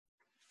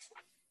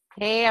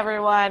Hey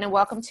everyone, and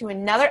welcome to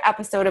another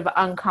episode of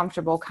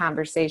Uncomfortable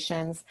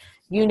Conversations.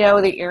 You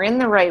know that you're in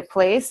the right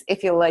place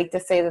if you like to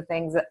say the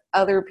things that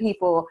other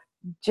people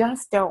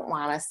just don't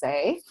want to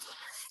say.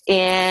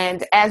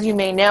 And as you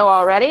may know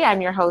already,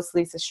 I'm your host,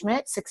 Lisa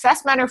Schmidt,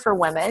 success mentor for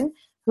women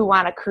who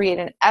want to create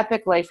an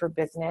epic life or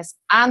business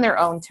on their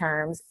own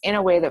terms in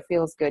a way that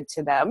feels good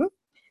to them.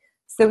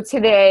 So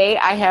today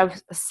I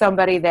have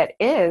somebody that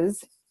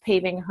is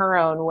paving her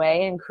own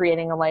way and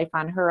creating a life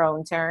on her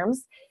own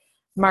terms.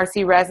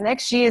 Marcie Reznik.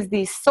 She is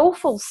the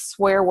soulful,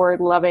 swear word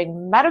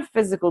loving,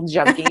 metaphysical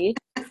junkie,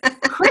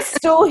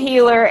 crystal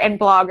healer, and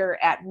blogger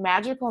at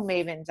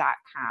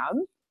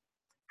magicalmaven.com.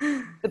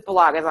 The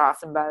blog is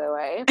awesome, by the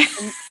way.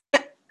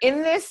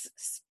 In this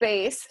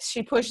space,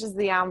 she pushes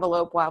the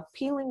envelope while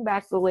peeling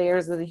back the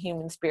layers of the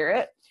human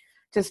spirit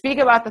to speak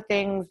about the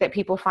things that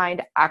people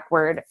find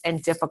awkward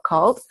and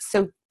difficult.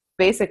 So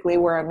basically,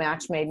 we're a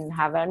match made in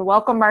heaven.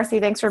 Welcome,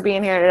 Marcie. Thanks for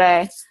being here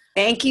today.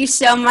 Thank you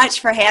so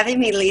much for having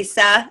me,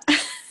 Lisa.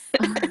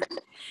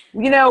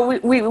 You know,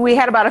 we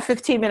had about a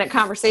 15-minute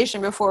conversation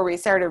before we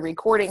started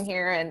recording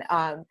here.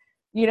 And,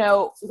 you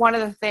know, one of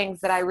the things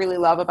that I really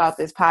love about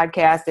this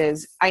podcast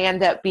is I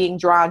end up being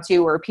drawn to,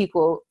 or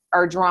people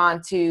are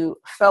drawn to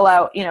fill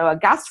out, you know, a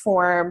guest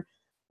form.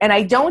 And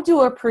I don't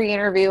do a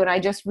pre-interview, and I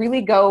just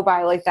really go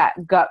by like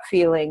that gut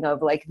feeling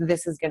of like,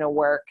 this is going to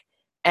work.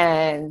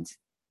 And,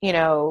 you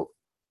know,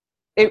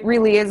 it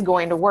really is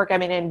going to work. I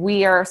mean, and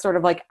we are sort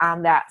of like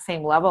on that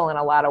same level in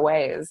a lot of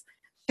ways.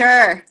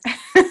 Sure.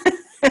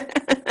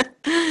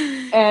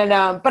 And,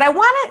 but I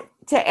wanted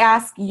to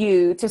ask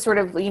you to sort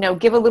of, you know,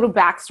 give a little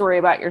backstory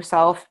about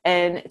yourself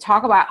and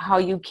talk about how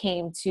you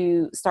came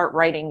to start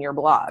writing your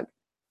blog.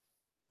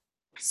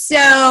 So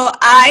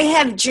I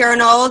have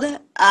journaled,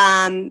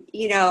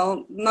 you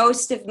know,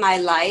 most of my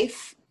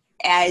life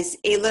as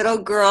a little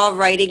girl,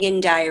 writing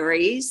in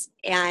diaries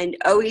and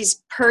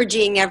always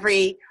purging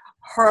every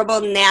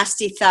horrible,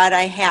 nasty thought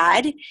I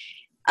had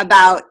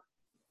about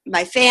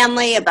my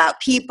family, about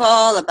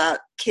people, about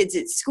kids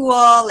at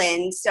school.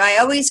 And so I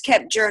always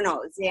kept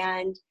journals.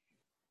 And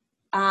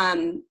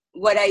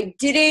what I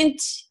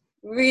didn't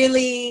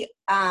really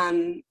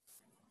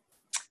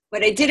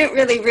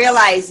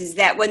realize is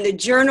that when the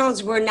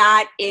journals were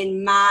not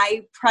in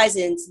my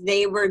presence,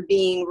 they were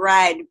being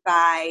read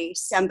by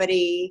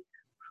somebody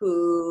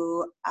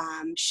who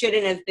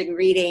shouldn't have been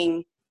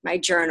reading my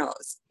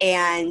journals.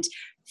 And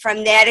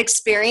from that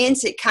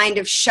experience, it kind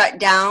of shut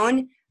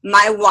down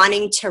my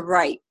wanting to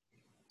write.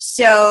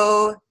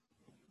 So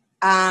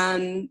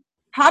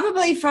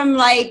probably from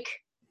like,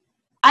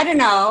 I don't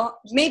know,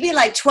 maybe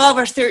like 12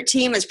 or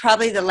 13 was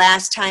probably the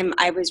last time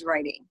I was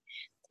writing.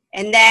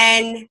 And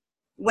then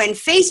when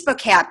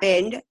Facebook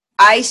happened,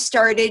 I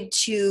started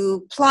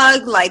to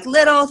plug like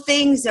little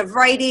things of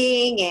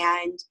writing,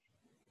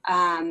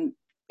 and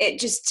it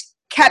just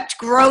kept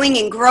growing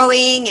and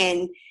growing.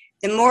 And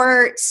the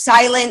more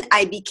silent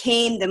I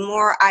became, the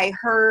more I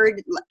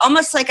heard,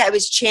 almost like I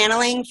was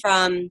channeling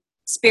from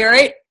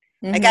spirit.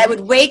 Mm-hmm. Like I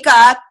would wake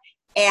up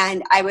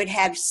and I would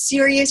have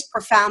serious,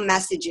 profound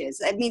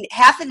messages. I mean,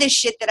 half of the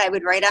shit that I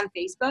would write on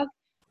Facebook,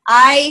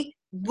 I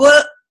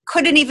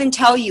couldn't even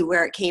tell you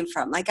where it came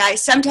from. Like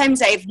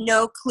sometimes I have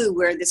no clue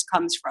where this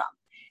comes from.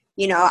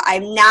 You know,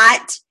 I'm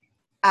not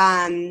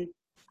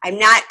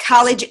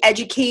college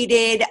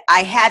educated.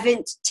 I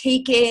haven't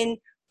taken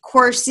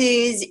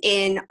courses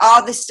in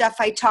all the stuff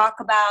I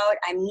talk about.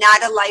 I'm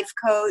not a life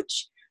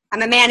coach.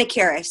 I'm a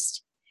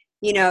manicurist,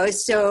 you know,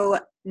 so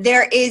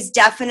there is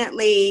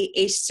definitely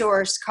a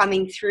source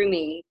coming through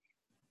me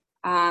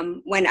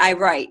when I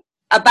write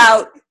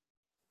about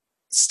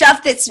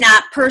stuff that's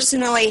not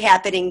personally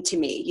happening to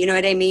me. You know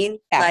what I mean?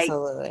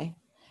 Absolutely.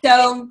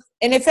 So,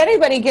 and if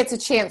anybody gets a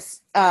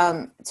chance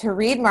to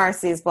read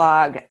Marcie's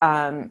blog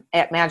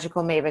at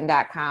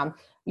magicalmaven.com,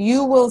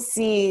 you will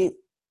see.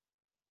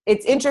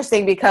 It's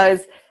interesting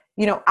because,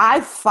 you know,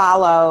 I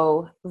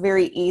follow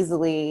very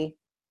easily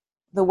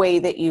the way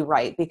that you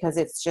write because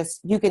it's just,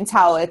 you can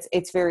tell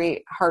it's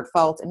very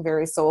heartfelt and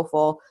very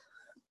soulful.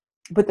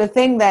 But the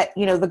thing that,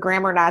 you know, the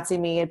grammar Nazi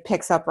me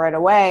picks up right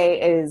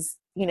away is,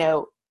 you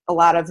know, a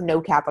lot of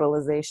no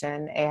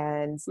capitalization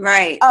and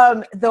right.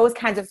 Those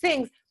kinds of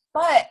things.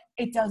 But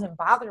it doesn't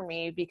bother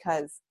me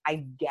because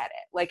I get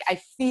it. Like I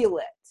feel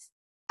it.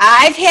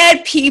 I've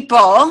had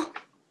people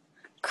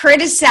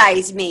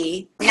criticize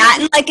me, not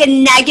in like a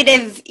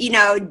negative, you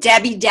know,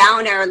 Debbie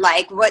Downer,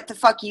 like what the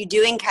fuck you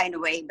doing kind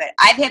of way, but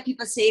I've had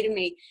people say to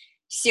me,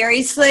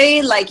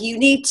 seriously, like you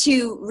need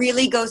to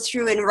really go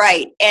through and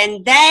write.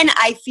 And then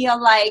I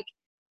feel like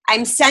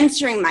I'm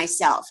censoring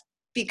myself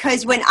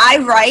because when I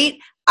write,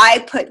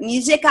 I put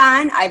music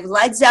on, I have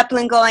Led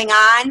Zeppelin going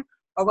on,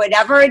 or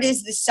whatever it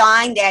is, the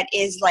song that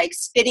is like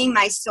spinning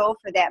my soul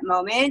for that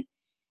moment.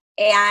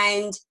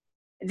 And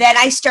then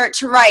I start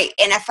to write.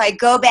 And if I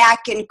go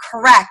back and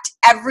correct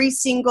every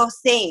single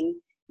thing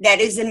that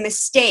is a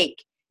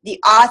mistake,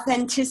 the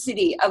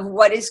authenticity of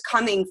what is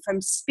coming from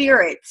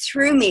spirit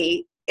through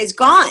me is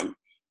gone.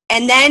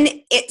 And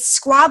then it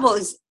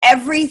squabbles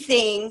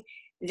everything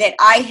that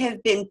I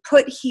have been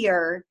put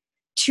here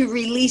to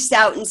release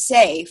out and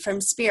say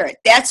from spirit.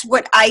 That's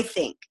what I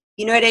think.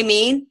 You know what I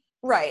mean?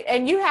 Right.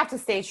 And you have to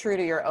stay true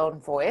to your own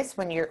voice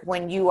when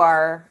you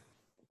are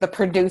the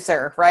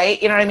producer,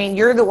 right? You know what I mean?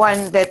 You're the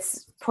one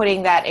that's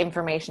putting that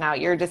information out.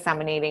 You're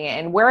disseminating it,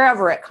 and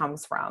wherever it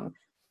comes from,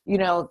 you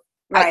know,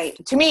 right.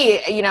 To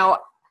me, you know,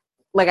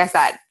 like I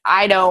said,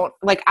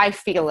 I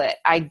feel it,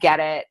 I get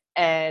it.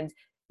 And,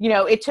 you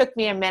know, it took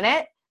me a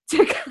minute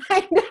to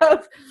kind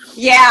of.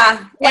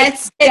 Yeah.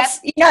 It's,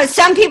 you know,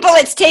 some people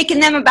it's taken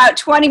them about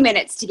 20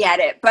 minutes to get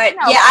it, but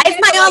yeah, I have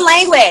my own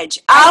language.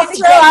 I'll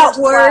throw out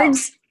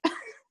words.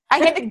 I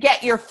had to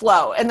get your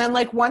flow. And then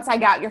like, once I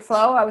got your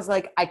flow, I was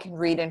like, I can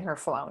read in her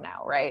flow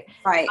now. Right.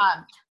 Right.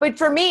 But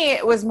for me,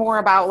 it was more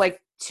about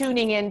like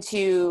tuning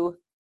into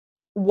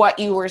what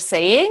you were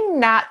saying,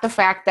 not the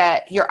fact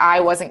that your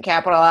I wasn't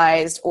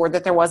capitalized or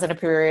that there wasn't a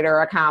period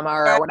or a comma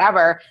or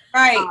whatever.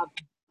 Right.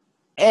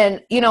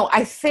 And, you know,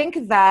 I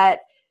think that,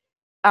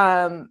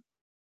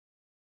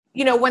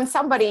 you know, when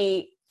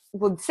somebody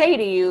would say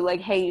to you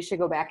like, hey, you should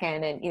go back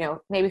in and, you know,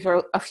 maybe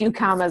throw a few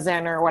commas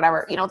in or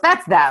whatever, you know,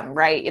 that's them,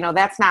 right? You know,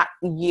 that's not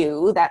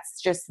you.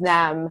 That's just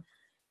them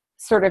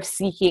sort of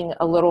seeking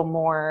a little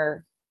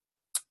more,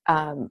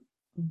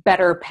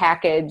 better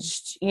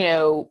packaged, you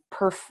know,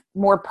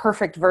 more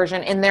perfect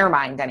version in their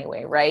mind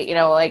anyway. Right. You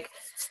know, like,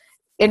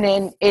 and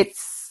then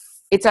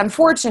it's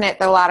unfortunate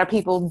that a lot of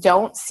people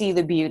don't see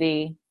the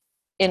beauty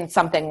in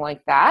something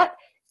like that.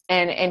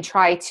 And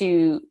try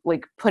to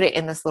like put it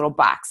in this little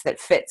box that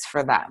fits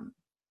for them.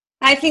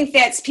 I think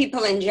that's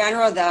people in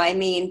general, though. I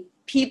mean,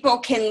 people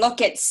can look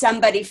at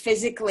somebody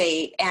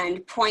physically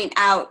and point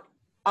out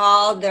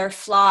all their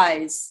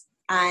flaws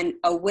on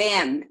a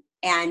whim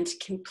and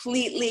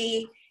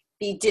completely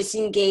be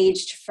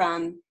disengaged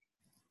from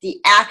the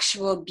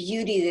actual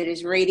beauty that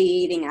is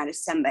radiating out of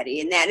somebody.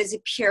 And that is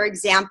a pure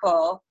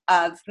example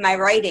of my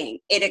writing.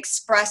 It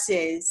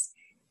expresses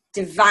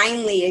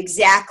divinely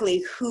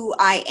exactly who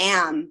I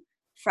am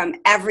from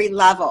every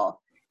level.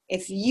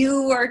 If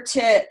you were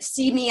to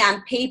see me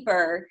on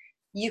paper,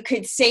 you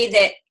could say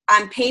that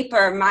on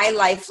paper, my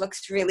life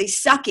looks really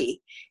sucky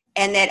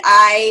and that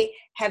I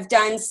have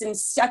done some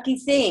sucky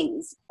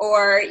things.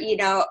 Or, you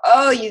know,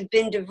 oh, you've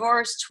been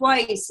divorced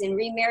twice and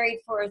remarried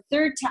for a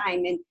third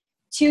time and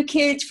 2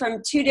 kids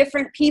from 2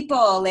 different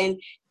people.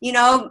 And, you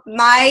know,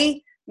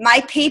 my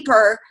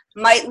paper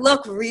might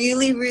look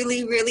really,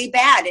 really, really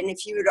bad. And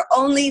if you were to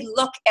only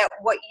look at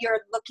what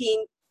you're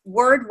looking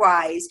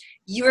word-wise,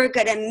 you're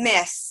going to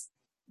miss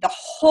the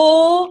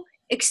whole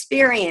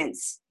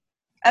experience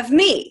of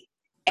me.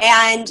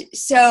 And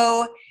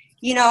so,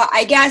 you know,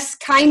 I guess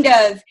kind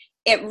of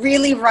it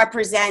really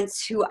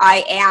represents who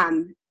I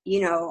am,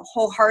 you know,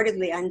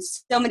 wholeheartedly on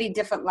so many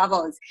different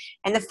levels.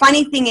 And the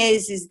funny thing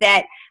is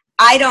that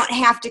I don't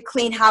have to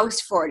clean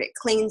house for it. It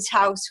cleans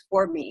house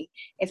for me.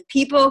 If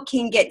people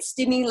can get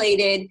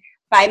stimulated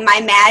by my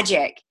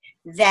magic,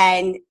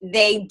 then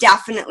they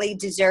definitely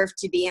deserve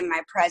to be in my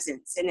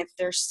presence. And if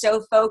they're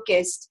so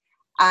focused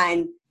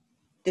on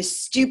the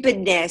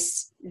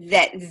stupidness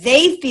that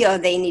they feel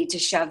they need to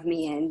shove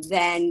me in,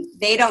 then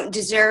they don't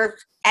deserve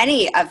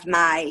any of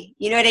my,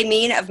 you know what I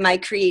mean, of my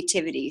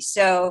creativity.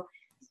 So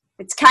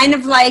it's kind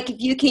of like if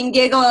you can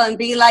giggle and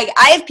be like,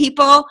 I have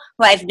people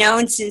who I've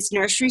known since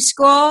nursery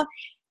school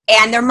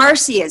and they're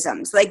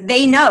Marcyisms. Like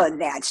they know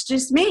that's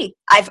just me.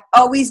 I've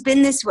always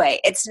been this way.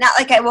 It's not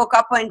like I woke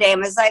up one day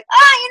and was like,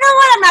 you know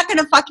what? I'm not going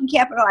to fucking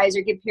capitalize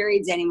or get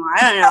periods anymore.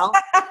 I don't know.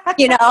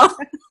 You know,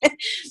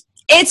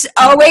 it's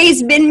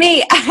always been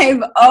me.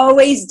 I've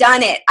always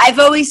done it. I've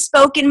always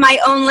spoken my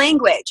own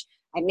language.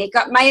 I make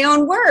up my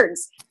own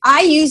words.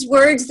 I use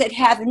words that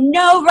have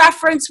no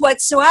reference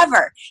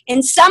whatsoever.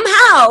 And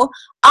somehow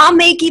I'll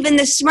make even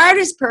the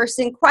smartest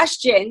person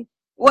question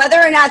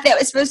whether or not that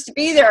was supposed to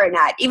be there or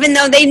not, even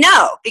though they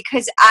know,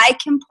 because I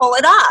can pull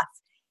it off.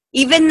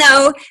 Even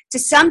though to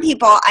some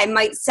people I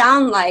might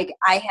sound like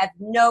I have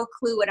no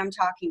clue what I'm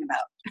talking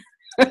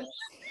about.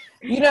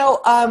 You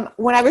know,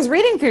 when I was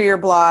reading through your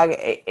blog,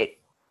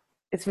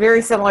 it's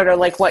very similar to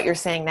like what you're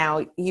saying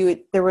now.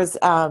 There was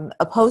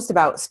a post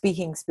about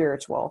speaking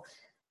spiritual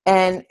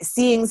and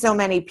seeing so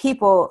many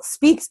people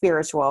speak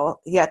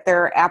spiritual, yet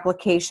their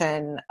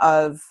application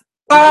of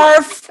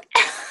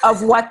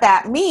what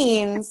that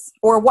means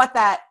or what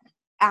that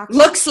actually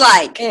looks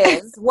like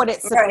is, what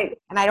it's right.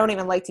 And I don't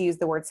even like to use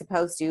the word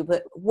supposed to,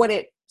 but what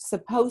it's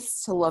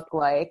supposed to look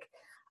like,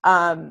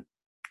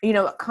 you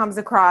know, it comes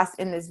across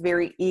in this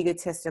very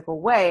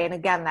egotistical way. And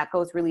again, that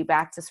goes really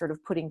back to sort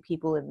of putting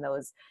people in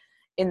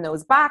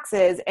those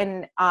boxes.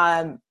 And,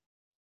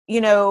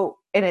 you know,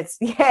 and it's,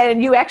 yeah,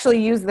 and you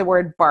actually use the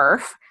word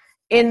barf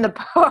in the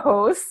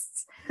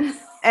post.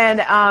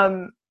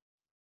 And,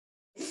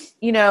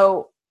 you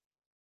know,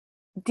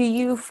 do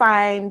you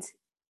find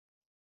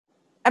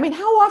I mean,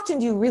 how often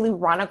do you really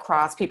run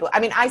across people?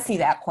 I mean, I see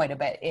that quite a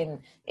bit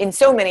in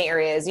so many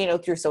areas, you know,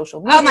 through social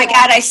media. Oh my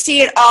God, I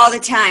see it all the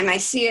time. I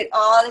see it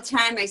all the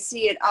time. I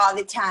see it all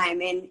the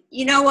time. And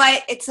you know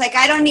what? It's like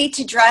I don't need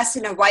to dress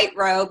in a white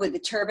robe with a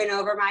turban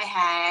over my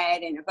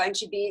head and a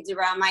bunch of beads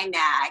around my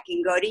neck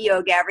and go to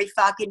yoga every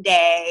fucking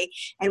day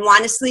and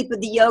want to sleep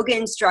with the yoga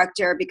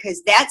instructor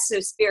because that's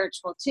so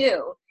spiritual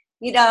too.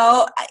 You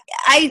know,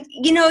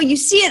 you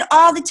see it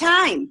all the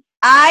time.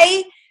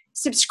 I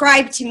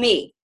subscribe to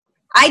me.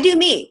 I do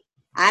me.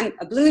 I'm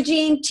a blue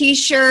jean,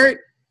 t-shirt.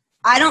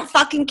 I don't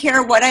fucking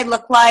care what I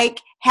look like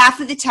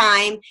half of the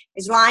time,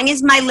 as long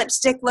as my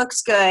lipstick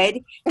looks good.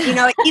 You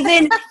know,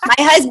 even my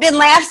husband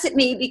laughs at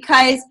me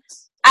because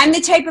I'm the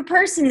type of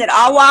person that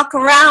I'll walk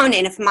around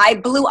and if my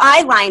blue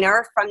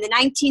eyeliner from the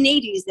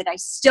 1980s that I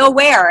still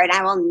wear and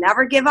I will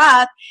never give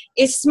up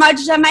is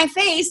smudged on my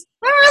face,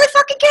 I don't really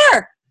fucking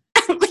care.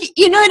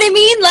 You know what I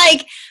mean?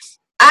 Like,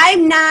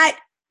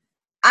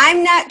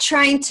 I'm not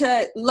trying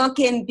to look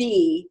and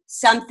be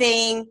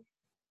something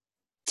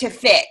to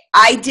fit.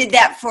 I did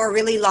that for a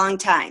really long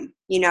time,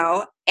 you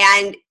know,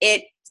 and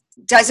it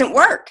doesn't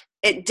work.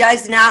 It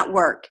does not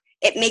work.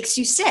 It makes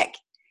you sick.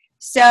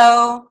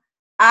 So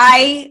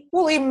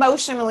well,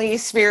 emotionally,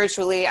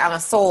 spiritually, on a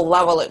soul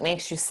level, it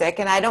makes you sick.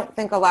 And I don't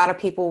think a lot of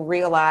people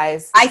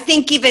realize. I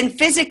think even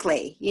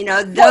physically, you know,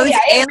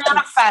 it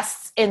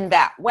manifests in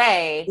that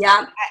way.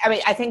 Yeah. I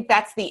mean, I think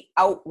that's the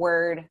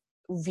outward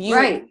view,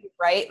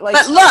 right? Like,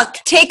 but look,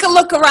 take a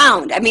look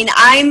around. I mean,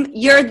 I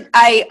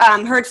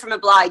heard from a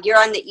blog, you're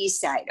on the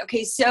east side.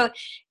 Okay. So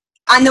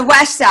on the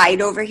west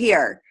side over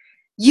here,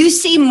 you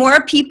see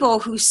more people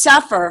who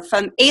suffer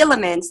from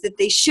ailments that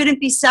they shouldn't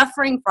be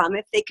suffering from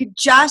if they could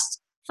just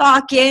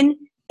fucking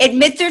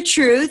admit their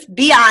truth,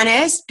 be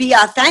honest, be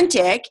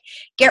authentic,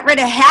 get rid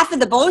of half of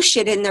the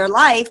bullshit in their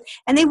life,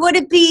 and they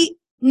wouldn't be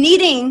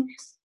needing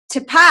to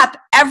pop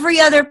every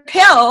other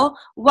pill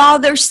while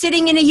they're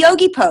sitting in a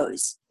yogi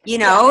pose. You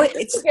know,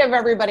 it's to give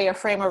everybody a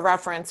frame of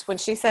reference. When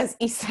she says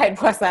east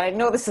side, west side, I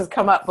know this has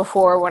come up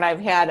before when I've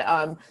had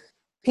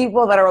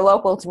people that are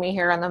local to me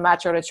here in the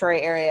Metro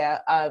Detroit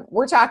area.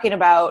 We're talking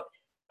about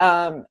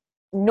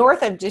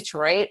north of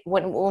Detroit.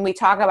 When we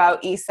talk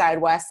about east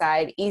side, west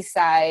side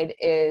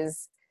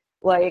is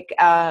like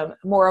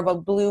more of a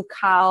blue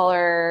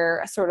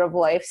collar sort of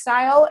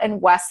lifestyle, and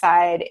west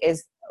side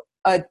is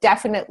a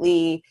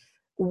definitely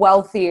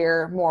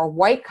wealthier, more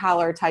white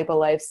collar type of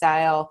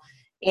lifestyle.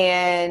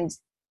 And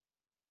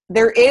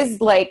there is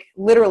like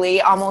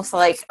literally almost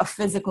like a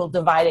physical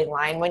dividing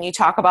line when you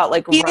talk about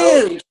like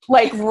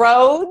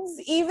roads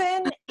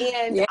even.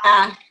 And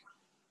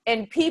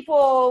and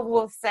people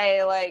will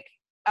say like,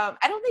 I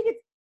don't think it's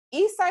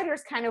east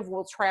siders kind of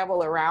will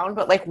travel around,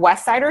 but like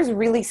west siders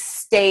really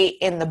stay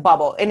in the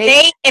bubble. And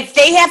if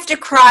they have to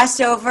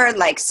cross over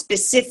like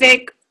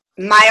specific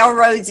mile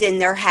roads in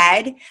their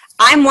head,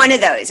 I'm one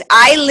of those.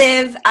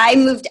 I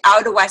moved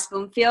out of West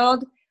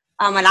Bloomfield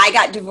when I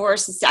got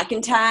divorced the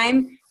second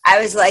time. I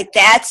was like,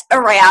 that's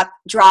a wrap.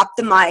 Drop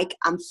the mic.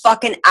 I'm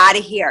fucking out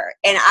of here.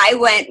 And I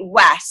went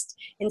west.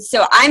 And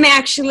so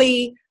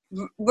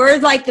we're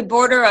like the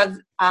border of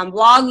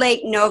Walled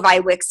Lake, Novi,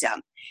 Wixom.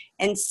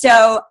 And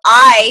so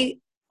I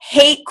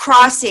hate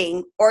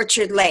crossing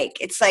Orchard Lake.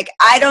 It's like,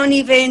 I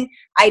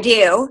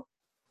do,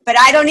 but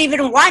I don't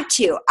even want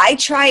to. I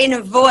try and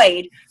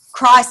avoid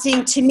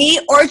crossing. To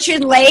me,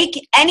 Orchard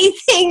Lake,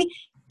 anything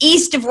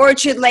east of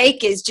Orchard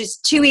Lake is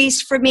just too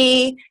east for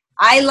me.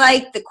 I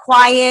like the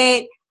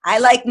quiet. I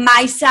like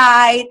my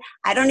side.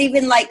 I don't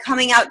even like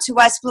coming out to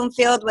West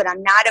Bloomfield when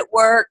I'm not at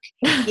work,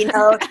 you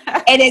know.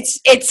 And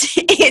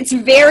it's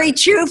very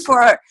true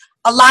for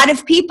a lot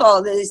of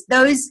people.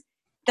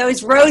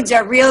 Those roads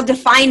are real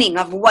defining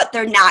of what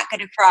they're not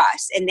going to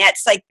cross, and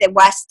that's like the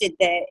west and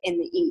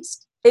the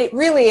east. It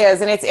really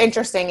is, and it's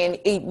interesting.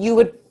 And you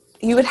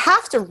would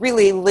have to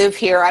really live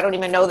here. I don't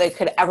even know that it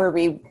could ever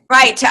be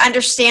right to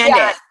understand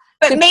it.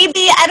 But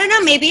maybe, I don't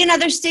know, maybe in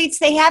other states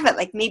they have it.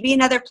 Like maybe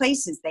in other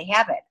places they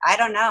have it. I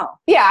don't know.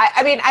 Yeah,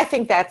 I mean, I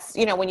think that's,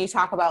 you know, when you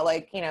talk about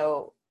like, you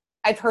know,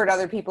 I've heard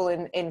other people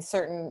in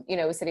certain, you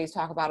know, cities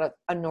talk about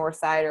a north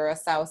side or a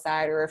south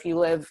side, or if you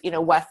live, you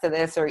know, west of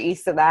this or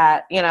east of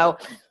that, you know.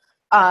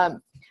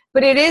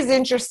 But it is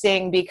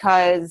interesting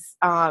because,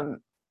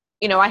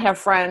 you know, I have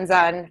friends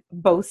on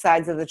both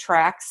sides of the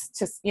tracks,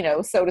 just, you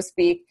know, so to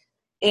speak.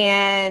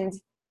 And,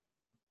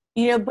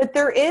 you know, but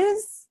there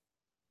is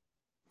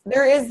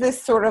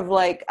this sort of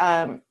like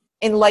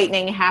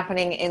enlightening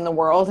happening in the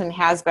world, and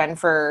has been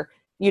for,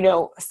 you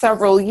know,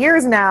 several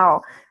years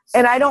now.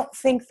 And I don't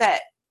think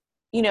that,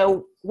 you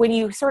know, when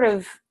you sort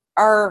of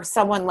are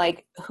someone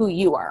like who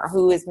you are,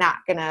 who is not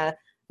going to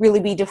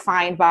really be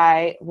defined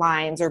by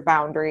lines or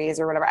boundaries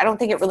or whatever, I don't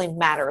think it really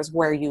matters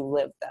where you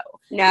live though.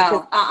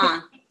 No,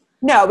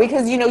 No,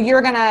 because, you know,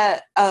 you're going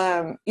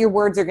to, your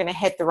words are going to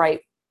hit the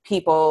right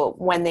people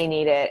when they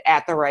need it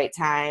at the right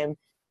time.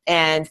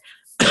 And,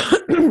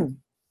 you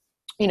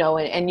know,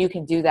 and you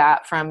can do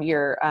that from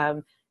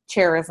your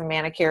chair as a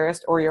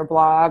manicurist or your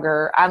blog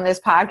or on this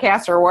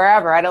podcast or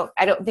wherever. I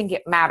don't think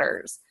it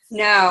matters.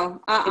 No,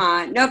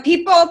 no,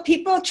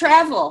 people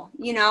travel,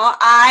 you know.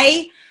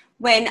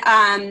 When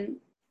I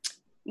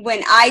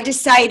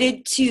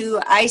decided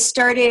I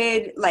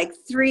started like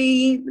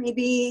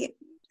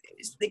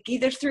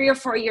either 3 or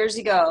 4 years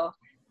ago.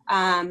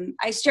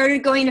 I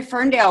started going to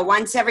Ferndale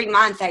once every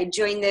month. I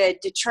joined the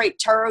Detroit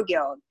Tarot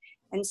Guild.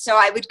 And so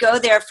I would go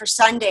there for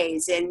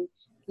Sundays. And,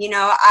 you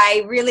know,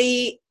 I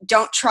really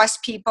don't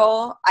trust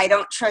people. I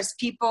don't trust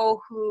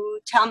people who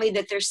tell me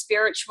that they're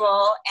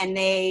spiritual and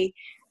they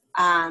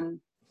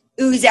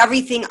ooze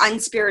everything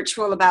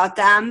unspiritual about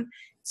them.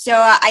 So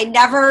I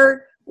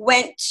never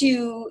went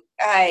to,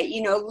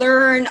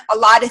 learn a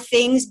lot of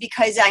things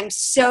because I'm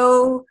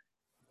so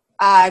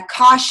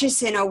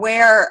cautious and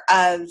aware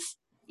of,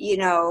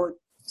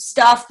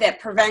 stuff that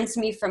prevents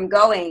me from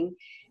going.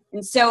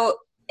 And so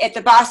at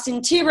the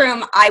Boston Tea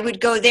Room, I would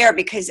go there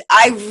because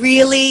I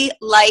really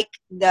like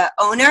the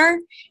owner.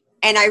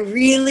 And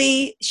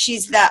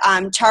she's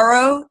the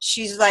tarot.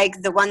 She's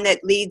like the one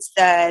that leads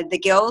the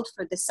guild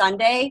for the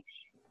Sunday.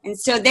 And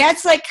so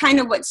that's like kind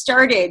of what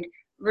started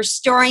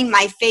restoring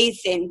my faith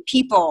in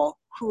people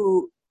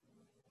who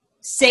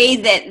say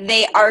that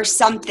they are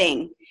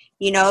something,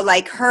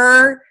 like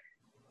her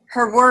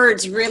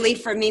words really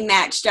for me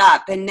matched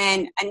up. And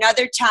then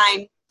another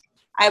time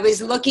I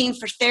was looking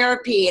for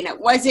therapy and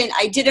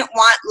I didn't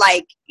want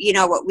like,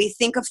 what we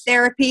think of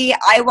therapy.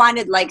 I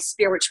wanted like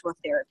spiritual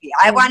therapy.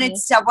 I wanted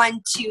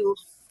someone to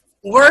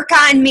work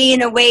on me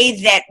in a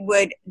way that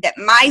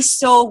my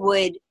soul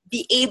would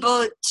be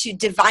able to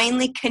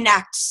divinely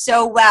connect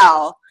so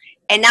well,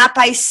 and not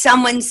by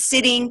someone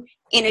sitting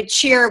in a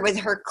chair with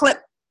her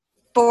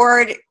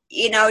clipboard,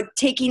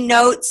 taking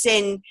notes,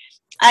 and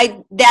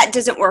that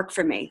doesn't work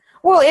for me.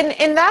 Well,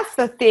 and that's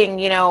the thing,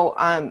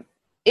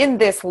 in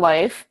this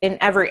life, in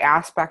every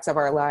aspect of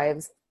our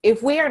lives,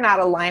 if we are not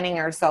aligning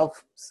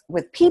ourselves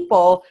with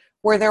people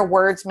where their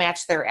words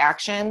match their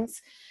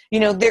actions,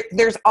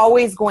 there's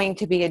always going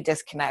to be a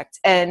disconnect.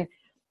 And,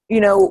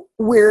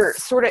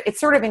 it's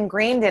sort of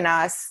ingrained in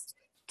us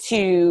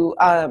to,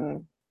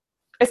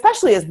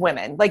 especially as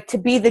women, like to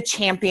be the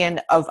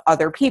champion of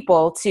other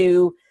people,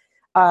 to,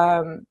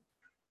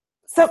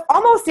 so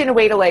almost in a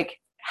way to like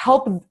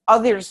help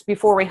others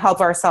before we help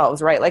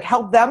ourselves, right? Like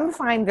help them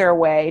find their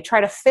way,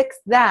 try to fix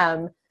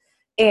them.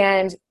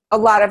 And a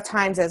lot of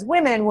times as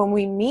women, when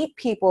we meet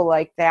people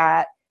like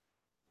that,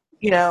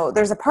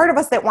 there's a part of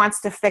us that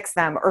wants to fix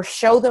them or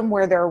show them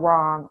where they're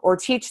wrong or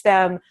teach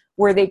them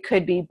where they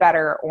could be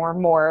better or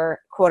more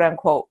quote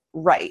unquote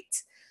right.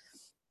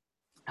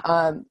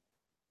 I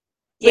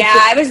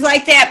was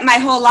like that my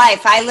whole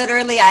life. I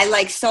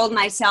like sold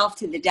myself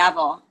to the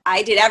devil.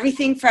 I did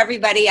everything for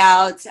everybody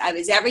else. I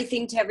was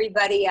everything to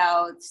everybody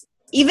else.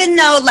 Even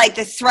though like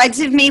the threads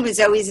of me was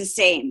always the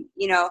same.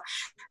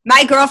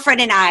 My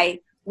girlfriend and I,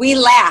 we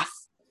laugh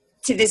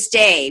to this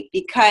day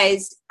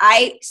because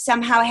I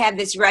somehow have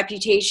this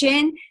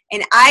reputation,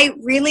 and I'm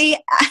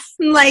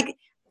like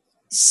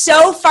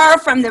so far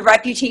from the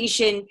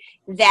reputation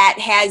that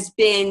has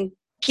been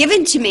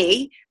given to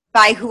me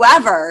by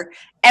whoever.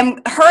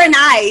 And her and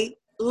I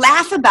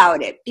laugh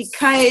about it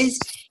because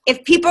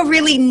if people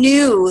really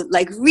knew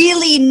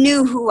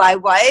who I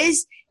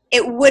was,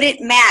 it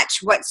wouldn't match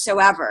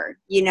whatsoever.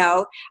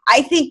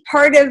 I think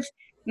part of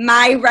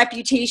my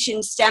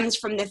reputation stems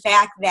from the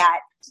fact that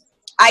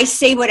I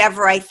say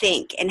whatever I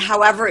think and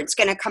however it's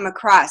going to come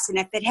across. And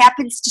if it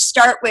happens to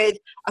start with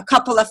a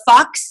couple of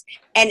fucks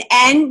and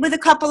end with a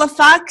couple of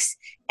fucks,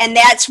 and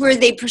that's where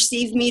they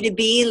perceive me to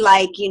be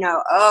like,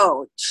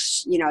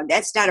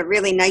 that's not a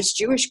really nice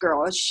Jewish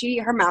girl.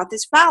 Her mouth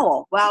is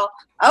foul. Well,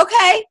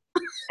 okay.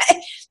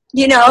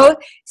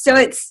 So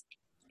it's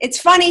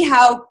funny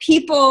how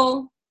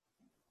people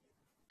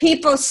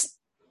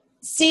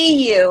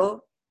see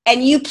you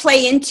and you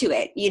play into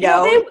it,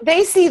 Well,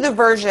 they see the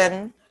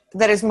version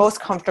that is most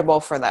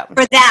comfortable for them.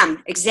 For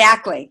them,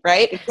 exactly.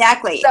 Right?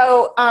 Exactly.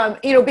 So,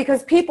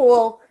 because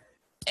people,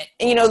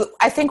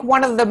 I think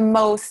one of the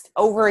most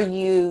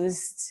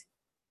overused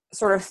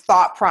sort of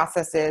thought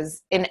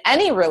processes in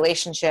any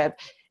relationship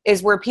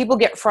is where people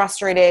get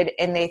frustrated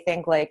and they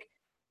think like,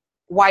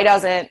 why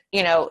doesn't,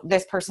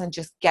 this person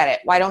just get it?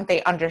 Why don't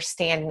they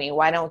understand me?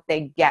 Why don't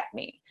they get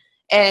me?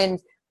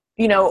 And,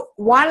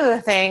 one of the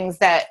things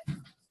that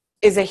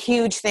is a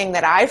huge thing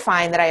that I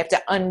find that I have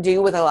to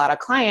undo with a lot of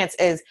clients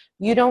is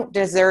you don't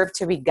deserve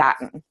to be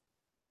gotten.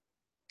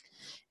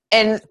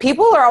 And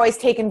people are always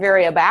taken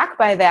very aback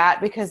by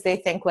that because they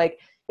think like,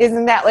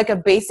 isn't that like a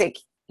basic,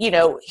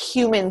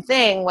 human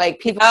thing? Like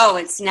people. Oh,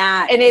 it's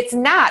not. And it's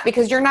not,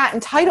 because you're not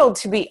entitled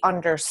to be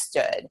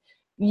understood.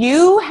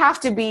 You have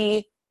to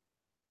be,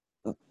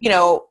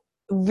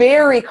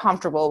 very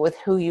comfortable with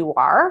who you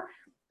are.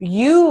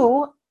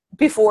 You,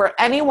 before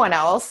anyone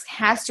else,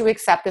 has to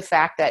accept the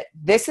fact that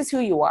this is who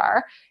you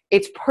are.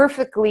 It's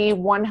perfectly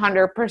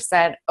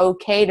 100%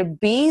 okay to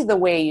be the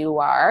way you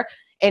are.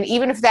 And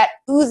even if that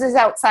oozes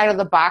outside of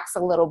the box a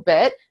little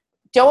bit,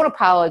 don't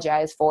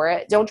apologize for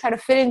it. Don't try to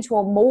fit into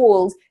a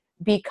mold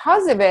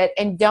because of it,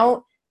 and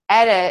don't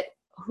edit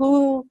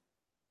who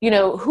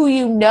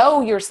you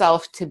know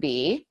yourself to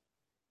be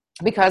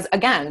because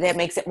again, that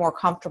makes it more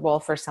comfortable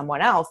for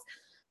someone else.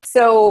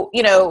 So,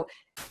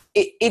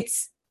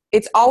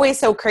 it's always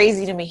so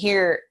crazy to me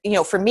here,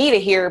 for me to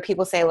hear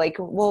people say like,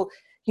 well,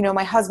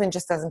 my husband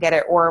just doesn't get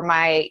it, or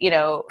my,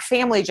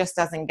 family just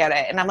doesn't get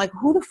it. And I'm like,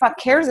 who the fuck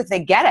cares if they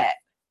get it?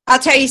 I'll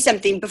tell you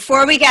something.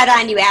 Before we got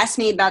on, you asked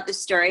me about the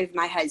story of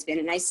my husband,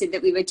 and I said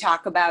that we would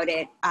talk about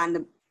it on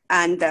the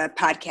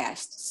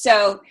podcast.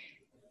 So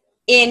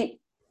in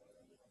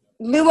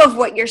lieu of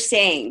what you're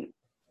saying,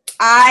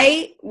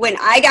 when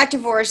I got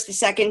divorced the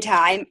second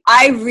time,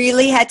 I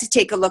really had to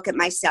take a look at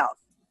myself.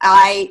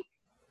 I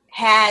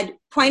had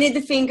pointed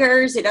the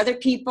fingers at other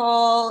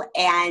people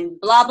and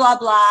blah, blah,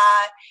 blah.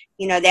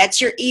 That's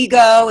your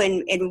ego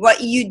and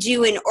what you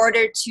do in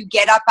order to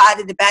get up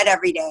out of the bed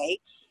every day.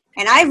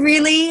 And I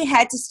really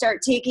had to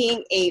start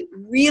taking a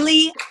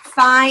really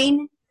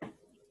fine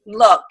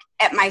look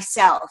at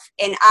myself.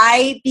 And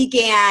I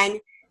began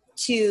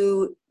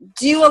to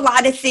do a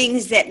lot of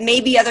things that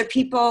maybe other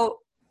people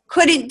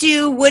couldn't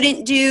do,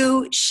 wouldn't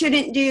do,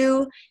 shouldn't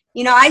do.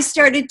 I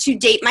started to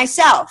date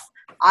myself.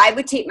 I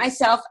would take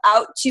myself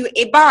out to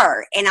a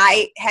bar, and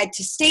I had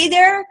to stay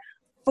there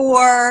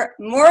for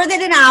more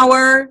than an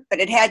hour, but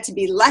it had to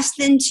be less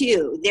than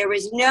 2. There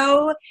was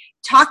no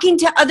talking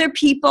to other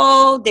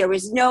people. There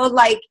was no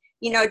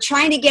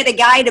trying to get a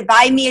guy to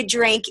buy me a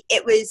drink.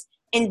 It was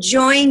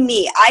enjoying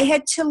me. I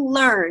had to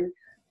learn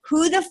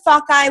who the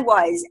fuck I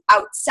was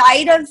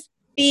outside of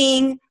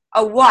being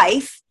a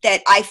wife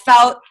that I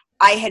felt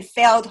I had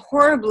failed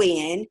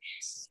horribly in,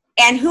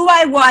 and who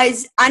I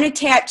was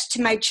unattached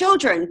to my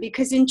children,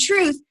 because in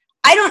truth,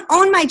 I don't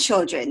own my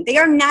children. They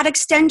are not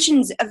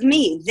extensions of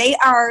me. They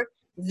are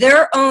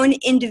their own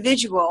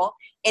individual,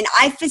 and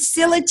I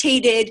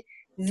facilitated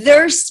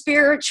their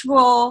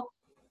spiritual,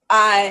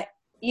 avenue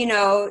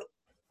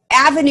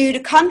to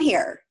come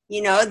here.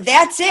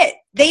 That's it.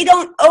 They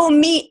don't owe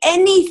me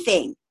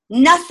anything,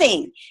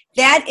 nothing.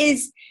 That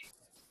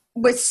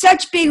was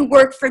such big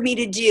work for me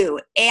to do.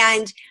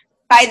 And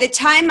by the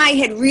time I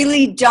had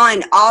really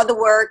done all the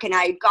work, and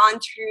I had gone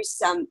through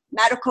some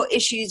medical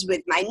issues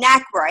with my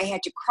neck where I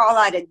had to crawl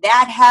out of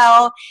that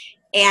hell,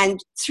 and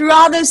through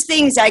all those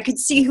things, I could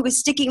see who was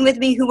sticking with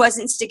me, who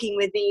wasn't sticking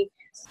with me.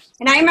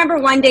 And I remember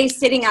one day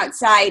sitting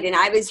outside, and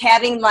I was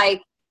having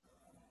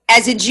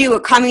as a Jew,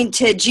 a coming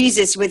to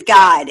Jesus with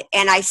God.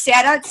 And I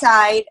sat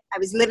outside. I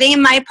was living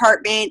in my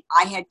apartment.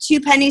 I had 2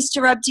 pennies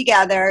to rub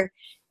together,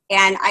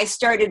 and I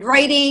started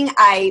writing.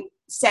 I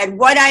said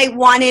what I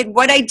wanted,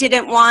 what I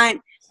didn't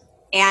want,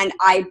 and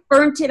I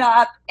burnt it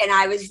up, and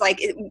I was like,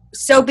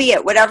 so be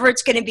it. Whatever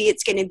it's going to be,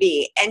 it's going to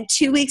be. And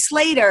 2 weeks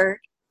later,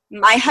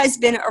 my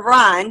husband,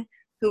 Iran,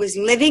 who was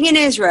living in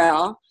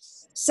Israel,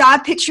 saw a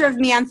picture of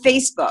me on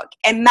Facebook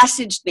and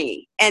messaged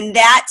me. And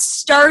that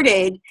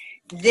started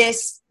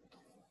this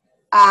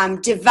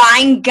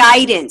divine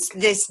guidance,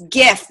 this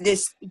gift,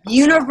 this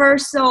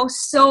universal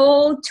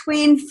soul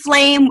twin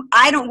flame,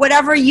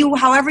 however you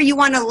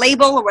want to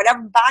label, or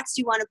whatever box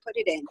you want to put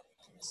it in.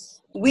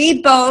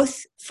 We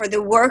both, for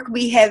the work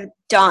we have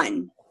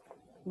done,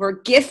 were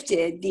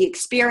gifted the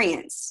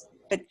experience.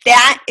 But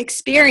that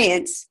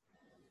experience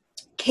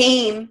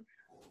came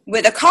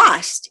with a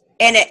cost.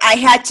 And I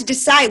had to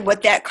decide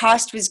what that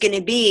cost was going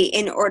to be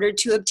in order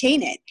to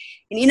obtain it.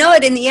 And you know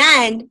what? In the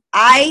end,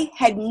 I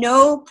had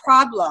no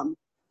problem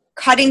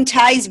cutting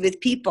ties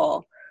with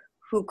people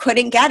who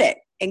couldn't get it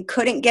and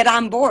couldn't get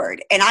on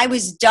board. And I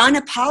was done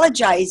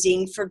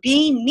apologizing for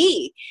being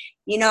me.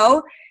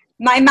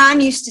 My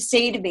mom used to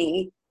say to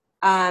me,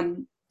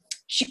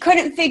 she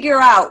couldn't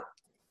figure out,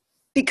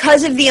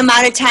 because of the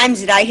amount of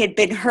times that I had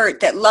been hurt,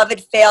 that love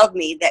had failed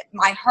me, that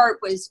my heart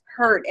was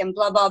hurt and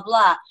blah, blah,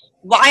 blah,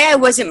 why I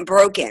wasn't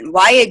broken,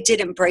 why it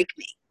didn't break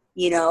me,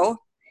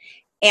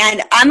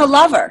 And I'm a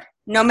lover,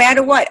 no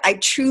matter what. I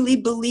truly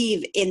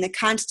believe in the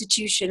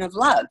constitution of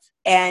love.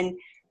 And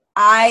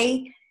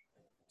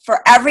for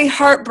every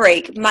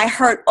heartbreak, my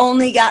heart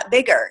only got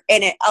bigger,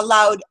 and it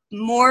allowed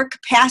more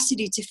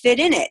capacity to fit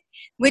in it,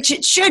 which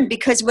it should,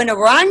 because when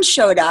Iran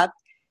showed up,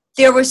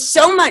 there was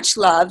so much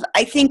love.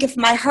 I think if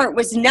my heart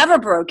was never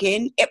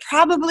broken, it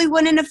probably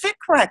wouldn't have fit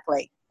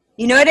correctly.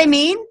 You know what I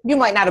mean? You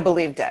might not have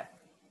believed it.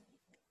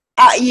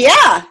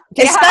 Yeah.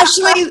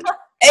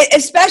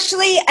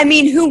 Especially, I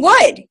mean, who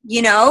would,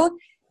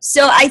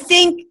 So I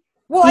think,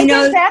 I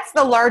think that's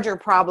the larger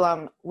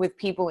problem with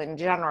people in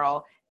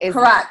general.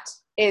 Correct.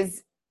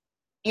 Is,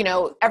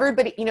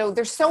 everybody,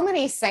 there's so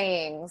many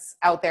sayings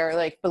out there,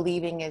 like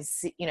believing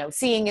is,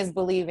 seeing is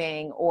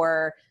believing,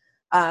 or,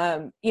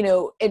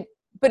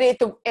 but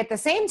at the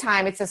same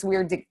time, it's this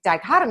weird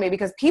dichotomy,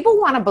 because people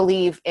want to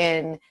believe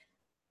in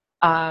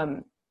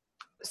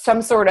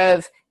some sort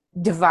of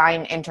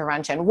divine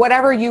intervention,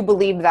 whatever you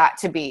believe that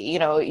to be.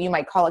 You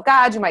might call it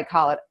God, you might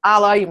call it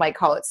Allah, you might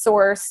call it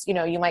source,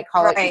 you might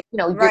call it,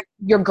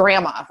 your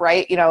grandma,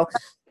 right?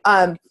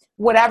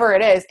 Whatever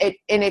it is.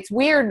 And it's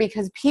weird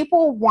because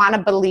people want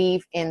to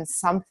believe in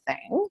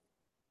something,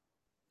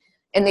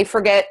 and they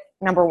forget,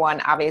 number one,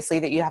 obviously,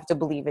 that you have to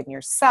believe in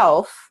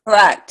yourself.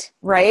 Correct.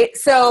 Right.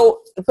 So,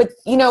 but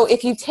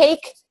if you take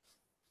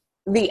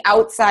the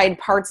outside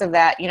parts of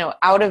that,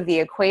 out of the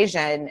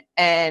equation,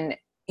 and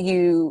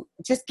you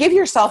just give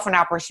yourself an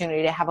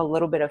opportunity to have a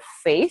little bit of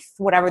faith,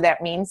 whatever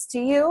that means to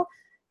you,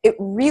 it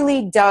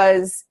really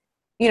does,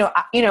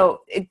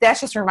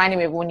 that's just reminding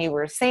me of when you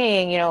were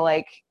saying,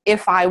 like,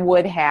 if I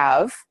would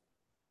have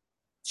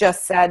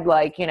just said,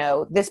 like,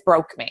 this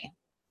broke me,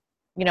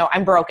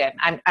 I'm broken,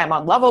 I'm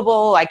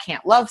unlovable, I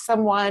can't love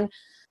someone,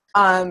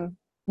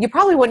 you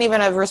probably wouldn't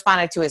even have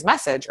responded to his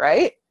message,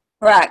 right?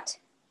 Correct.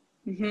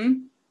 Mm-hmm.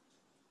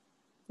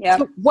 Yeah.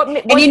 So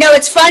and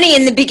it's funny,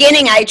 in the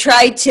beginning I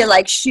tried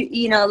to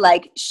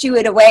shoo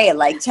it away,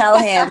 tell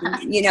him,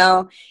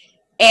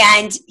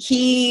 and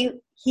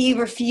he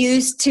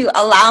refused to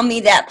allow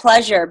me that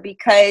pleasure,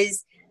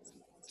 because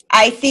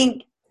I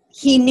think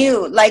he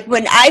knew,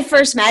 when I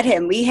first met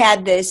him, we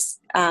had this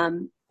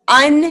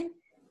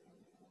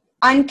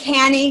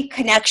uncanny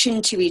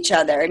connection to each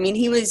other. I mean,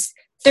 he was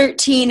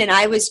 13 and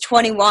I was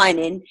 21,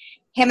 and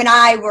him and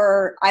I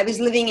was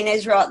living in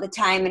Israel at the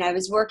time, and I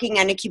was working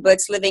on a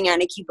kibbutz, living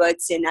on a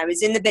kibbutz, and I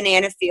was in the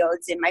banana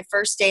fields. And my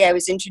first day I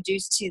was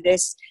introduced to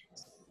this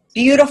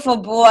beautiful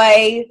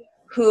boy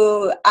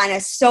who, on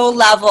a soul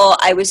level,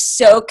 I was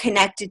so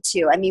connected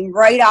to. I mean,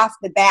 right off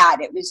the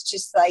bat, it was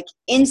just like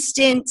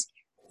instant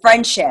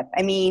friendship.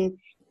 I mean,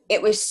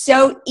 it was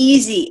so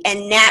easy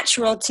and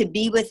natural to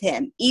be with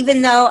him,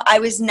 even though I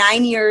was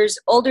 9 years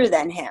older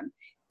than him.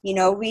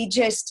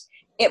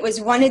 It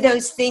was one of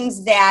those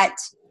things that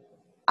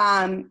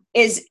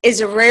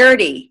is a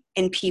rarity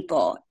in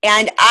people.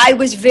 And I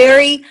was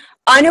very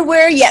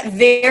unaware, yet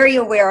very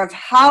aware of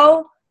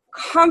how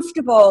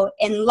comfortable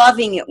and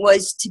loving it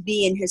was to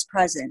be in his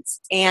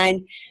presence.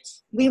 And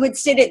we would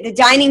sit at the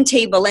dining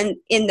table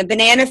in the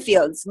banana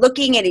fields,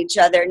 looking at each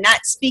other,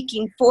 not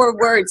speaking 4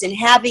 words, and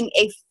having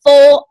a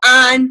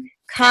full-on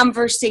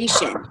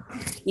conversation,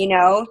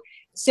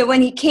 So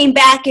when he came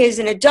back as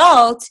an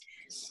adult,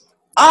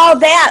 all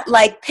that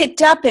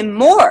picked up and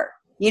more.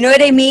 You know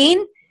what I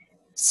mean?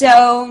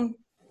 So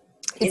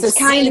it's a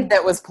seed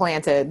that was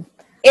planted.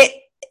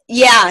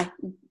 Yep,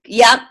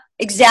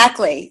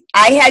 exactly.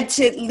 I had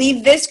to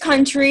leave this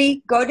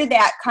country, go to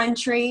that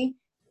country.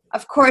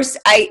 Of course,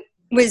 I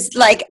was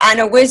on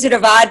a Wizard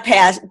of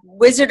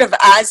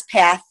Oz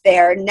path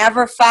there,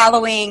 never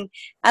following,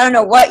 I don't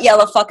know what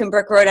yellow fucking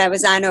brick road I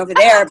was on over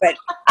there, but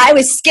I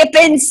was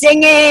skipping,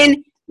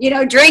 singing,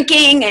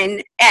 drinking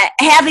and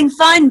having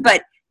fun.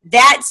 But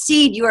that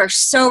seed, you are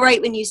so right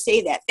when you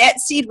say that. That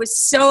seed was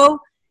so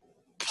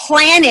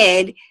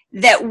planted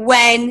that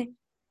when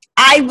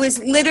I was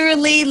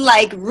literally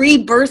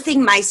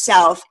rebirthing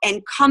myself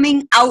and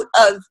coming out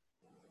of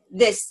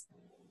this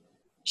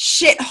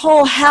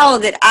shithole hell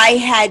that I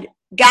had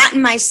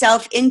gotten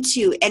myself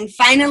into, and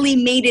finally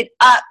made it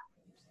up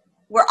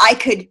where I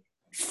could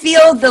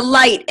feel the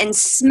light and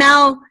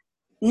smell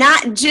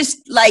not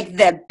just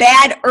the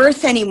bad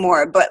earth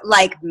anymore, but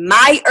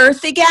my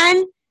earth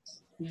again,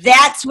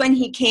 that's when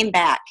he came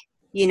back,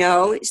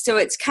 So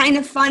it's kind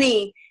of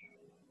funny,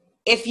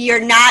 if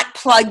you're not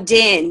plugged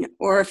in,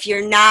 or if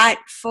you're not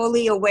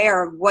fully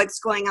aware of what's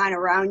going on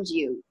around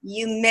you,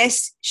 you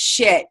miss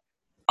shit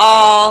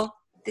all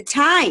the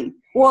time.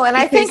 Well, and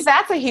I think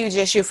that's a huge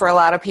issue for a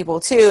lot of people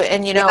too.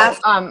 And,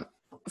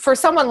 for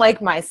someone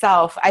like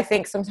myself, I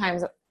think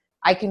sometimes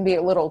I can be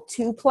a little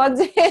too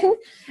plugged in.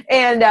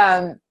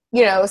 And,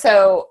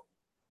 so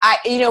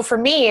for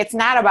me, it's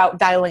not about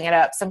dialing it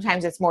up.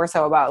 Sometimes it's more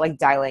so about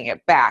dialing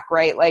it back,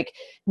 right?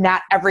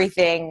 Not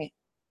everything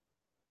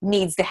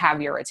needs to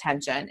have your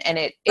attention. And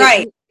it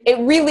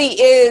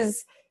really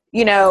is,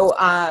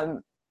 I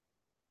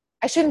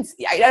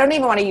don't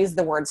even want to use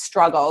the word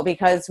struggle,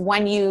 because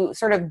when you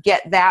sort of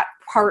get that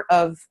part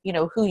of,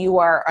 who you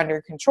are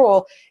under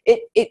control,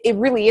 it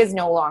really is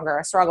no longer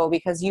a struggle,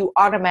 because you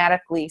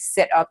automatically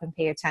sit up and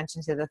pay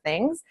attention to the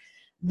things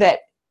that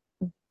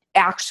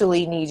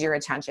actually need your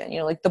attention,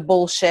 the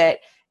bullshit.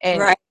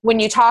 And when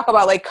you talk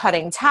about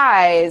cutting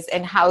ties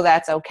and how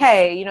that's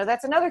okay,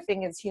 that's another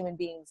thing as human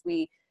beings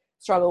we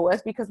struggle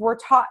with, because we're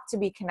taught to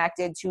be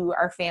connected to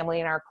our family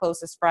and our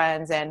closest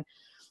friends, and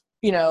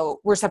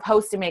we're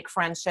supposed to make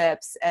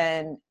friendships,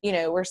 and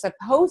we're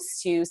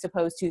supposed to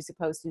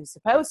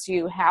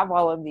have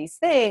all of these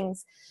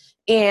things.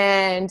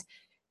 And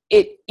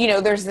it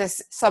there's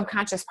this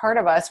subconscious part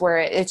of us where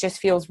it just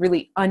feels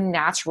really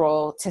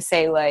unnatural to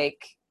say I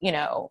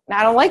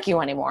don't like you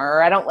anymore,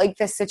 or I don't like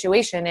this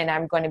situation, and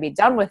I'm going to be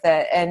done with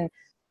it. And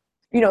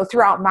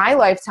throughout my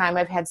lifetime,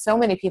 I've had so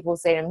many people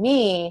say to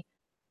me,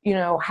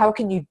 how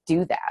can you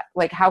do that?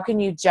 How can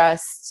you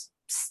just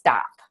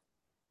stop?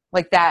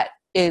 That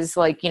is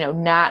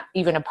not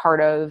even a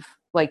part of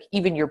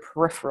even your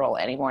peripheral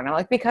anymore. And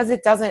I'm because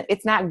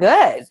it's not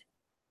good.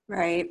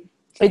 Right.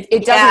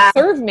 It doesn't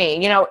serve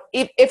me.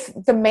 If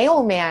the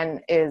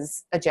mailman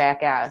is a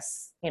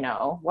jackass,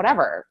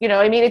 whatever,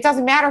 it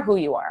doesn't matter who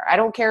you are. I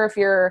don't care if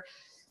you're,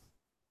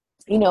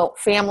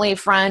 family,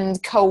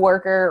 friend,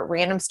 coworker,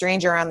 random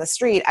stranger on the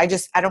street. I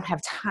don't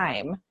have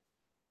time.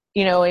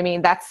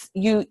 That's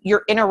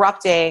you're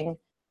interrupting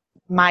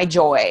my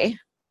joy.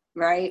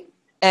 Right.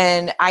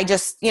 And I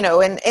just,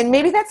 and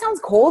maybe that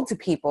sounds cold to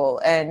people,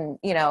 and,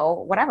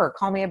 whatever,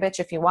 call me a bitch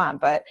if you want.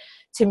 But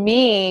to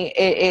me,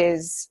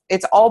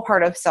 it's all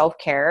part of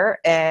self-care,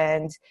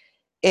 and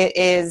it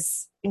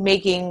is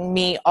making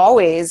me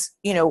always,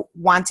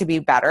 want to be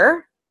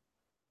better.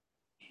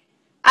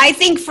 I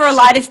think for a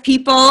lot of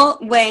people,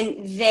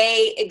 when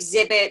they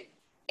exhibit,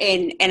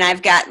 and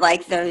I've got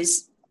like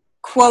those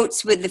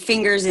quotes with the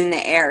fingers in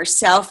the air,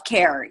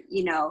 self-care,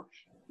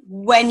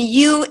 when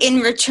you in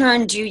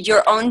return do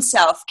your own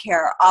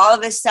self-care, all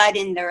of a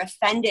sudden they're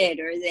offended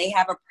or they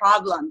have a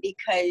problem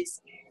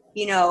because,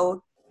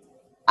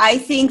 I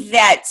think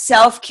that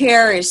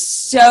self-care is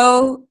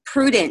so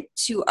prudent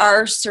to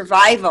our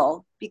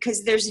survival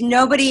because there's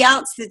nobody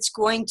else that's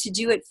going to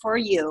do it for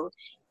you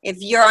if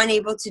you're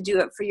unable to do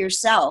it for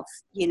yourself,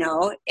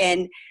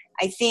 and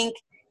I think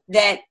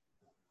that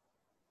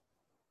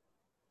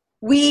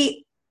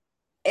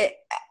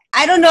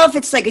I don't know if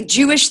it's like a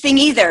Jewish thing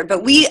either,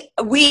 but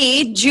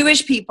we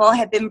Jewish people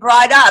have been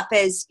brought up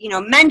as,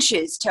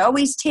 mensches, to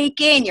always take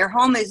in, your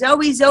home is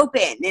always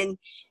open. And,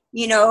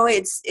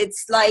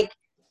 it's like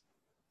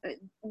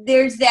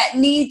there's that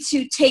need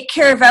to take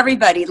care of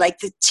everybody, like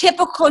the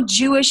typical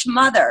Jewish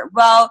mother.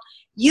 Well,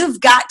 you've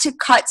got to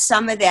cut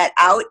some of that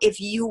out if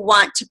you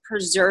want to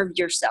preserve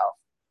yourself,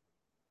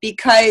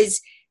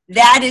 because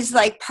that is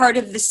like part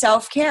of the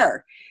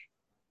self-care.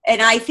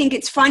 And I think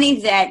it's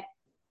funny that,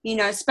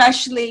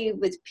 especially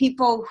with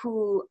people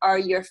who are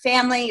your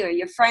family or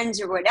your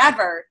friends or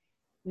whatever,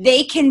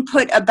 they can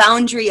put a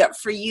boundary up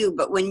for you.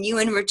 But when you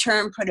in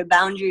return put a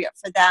boundary up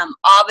for them,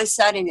 all of a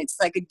sudden it's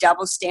like a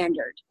double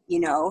standard,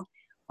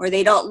 or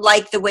they don't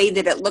like the way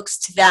that it looks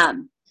to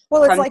them.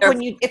 Well, it's like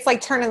it's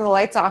like turning the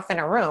lights off in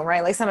a room,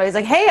 right? Like somebody's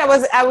like, hey, I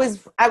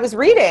was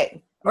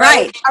reading.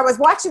 Right. I was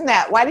watching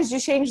that. Why did you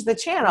change the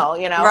channel?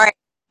 Right.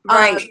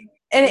 Right.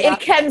 And it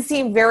can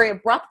seem very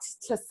abrupt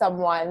to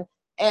someone.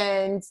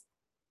 And,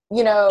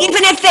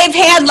 even if they've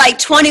had like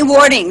 20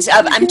 warnings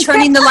of I'm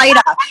turning the light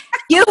off.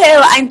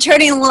 I'm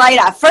turning the light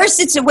off. First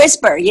it's a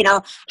whisper,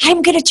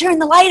 I'm going to turn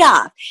the light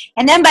off.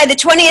 And then by the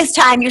 20th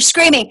time you're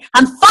screaming,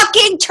 I'm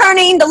fucking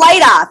turning the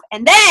light off.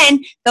 And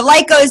then the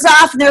light goes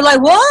off and they're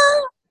like, what?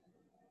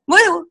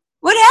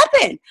 What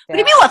happened? Yeah. What do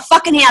you mean what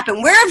fucking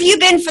happened? Where have you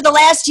been for the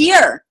last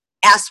year,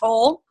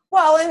 asshole?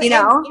 Well, and,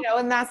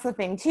 and that's the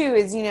thing too,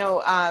 is,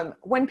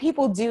 when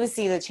people do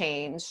see the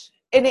change,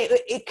 and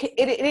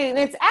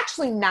it's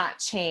actually not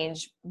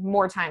change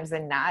more times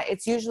than not.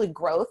 It's usually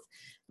growth,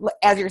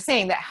 as you're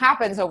saying, that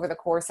happens over the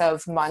course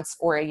of months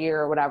or a year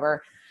or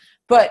whatever.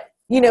 But,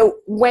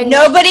 when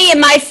nobody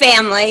in my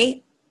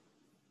family,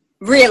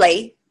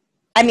 really,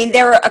 I mean,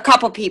 there are a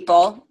couple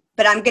people,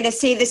 but I'm going to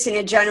say this in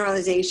a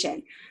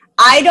generalization.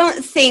 I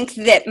don't think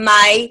that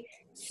my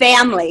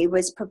family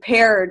was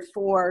prepared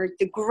for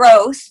the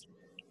growth,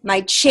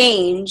 my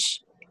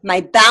change, my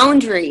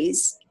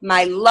boundaries,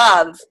 my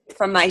love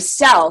for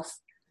myself.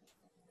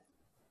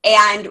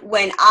 And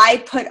when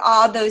I put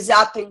all those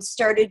up and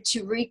started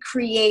to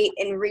recreate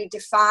and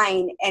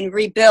redefine and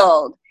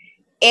rebuild,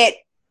 it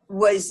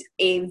was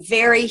a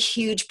very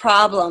huge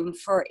problem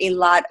for a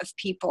lot of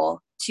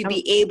people to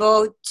be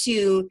able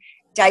to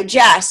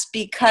digest,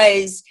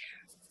 because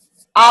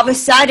all of a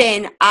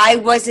sudden I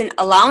wasn't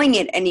allowing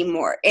it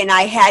anymore. And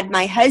I had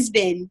my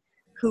husband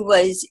who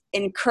was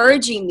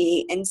encouraging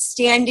me and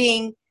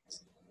standing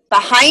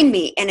behind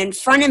me and in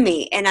front of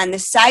me and on the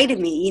side of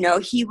me.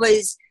 He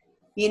was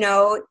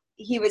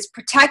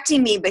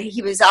protecting me, but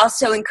he was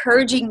also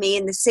encouraging me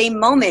in the same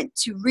moment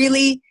to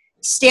really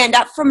stand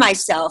up for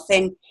myself.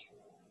 And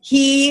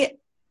he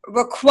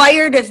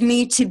required of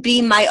me to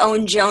be my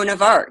own Joan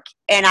of Arc.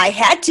 And I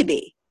had to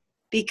be,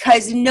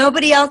 because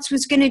nobody else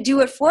was going to do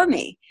it for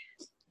me.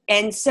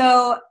 And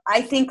so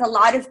I think a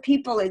lot of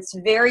people, it's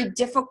very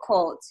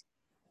difficult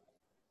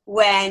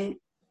when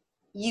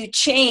you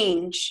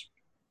change.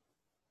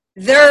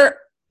 They're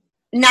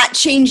not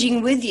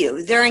changing with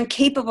you. They're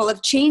incapable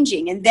of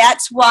changing. And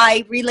that's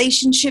why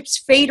relationships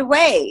fade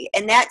away.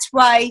 And that's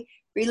why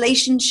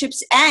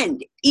relationships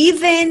end,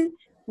 even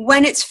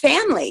when it's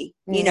family,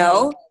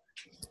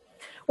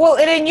 Well,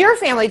 and in your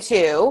family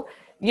too,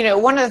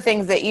 one of the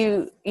things that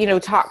you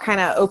talk kind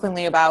of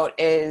openly about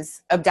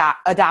is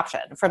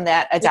adoption, from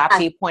that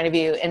adoptee point of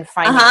view, and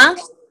finding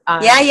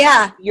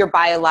your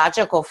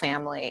biological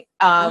family.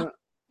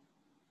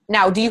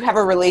 Now, do you have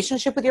a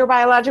relationship with your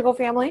biological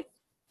family?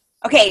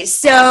 Okay,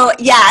 so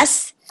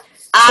yes.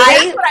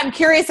 That's what I'm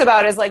curious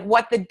about, is like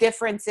what the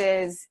difference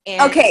is in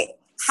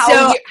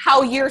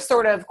how you're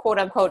sort of quote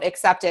unquote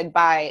accepted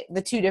by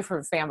the two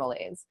different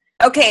families.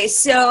 Okay,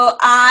 so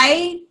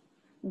I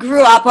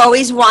grew up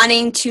always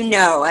wanting to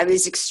know. I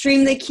was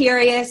extremely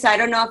curious. I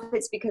don't know if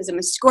it's because I'm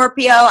a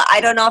Scorpio. I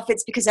don't know if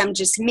it's because I'm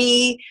just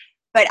me,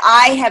 but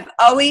I have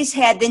always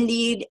had the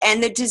need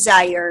and the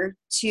desire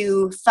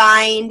to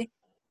find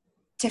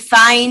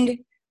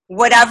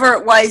whatever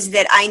it was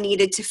that I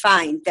needed to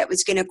find, that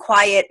was going to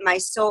quiet my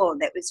soul,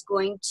 that was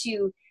going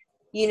to,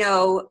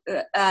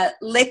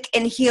 lick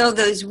and heal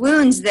those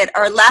wounds that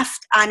are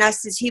left on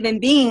us as human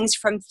beings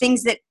from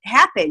things that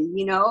happen,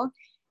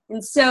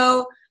 And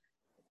so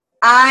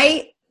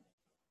I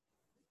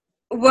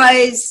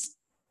was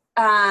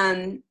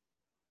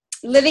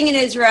living in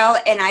Israel,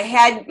 and I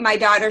had my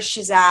daughter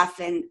Shazaf,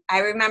 and I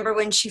remember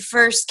when she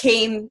first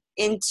came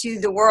into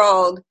the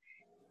world,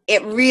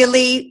 it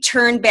really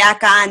turned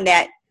back on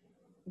that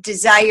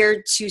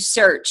desire to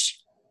search.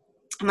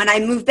 When I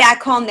moved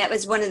back home, that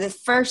was one of the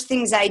first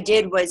things I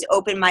did was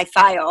open my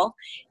file,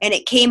 and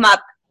it came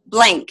up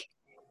blank.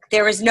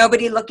 There was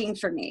nobody looking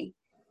for me.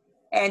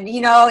 And,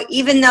 you know,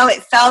 even though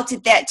it felt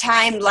at that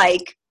time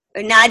like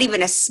not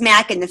even a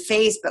smack in the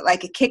face, but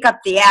like a kick up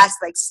the ass,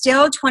 like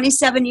still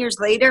 27 years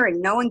later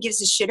and no one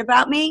gives a shit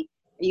about me?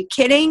 Are you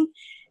kidding?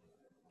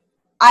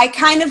 I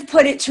kind of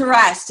put it to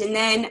rest. And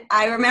then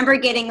I remember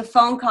getting a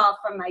phone call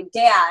from my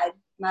dad,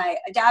 my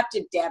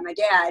adoptive dad, my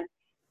dad,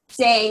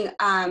 saying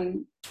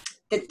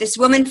that this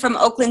woman from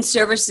Oakland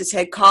Services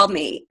had called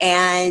me,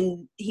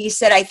 and he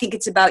said, I think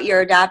it's about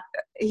your adoption.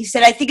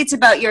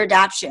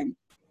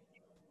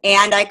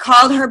 And I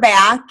called her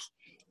back,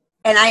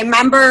 and I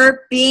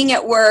remember being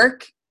at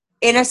work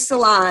in a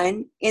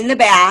salon in the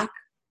back,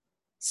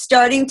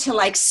 starting to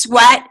like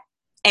sweat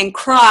and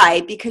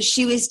cry because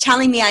she was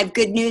telling me I have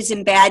good news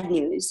and bad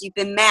news. You've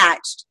been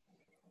matched.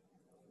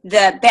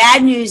 The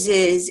bad news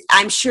is,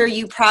 I'm sure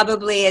you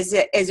probably, as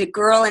a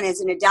girl and as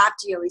an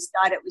adoptee, always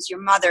thought it was your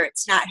mother.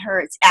 It's not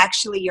her. It's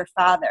actually your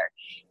father.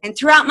 And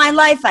throughout my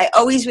life, I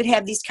always would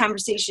have these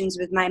conversations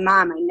with my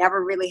mom. I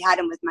never really had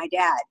them with my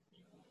dad.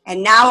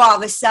 And now all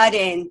of a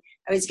sudden,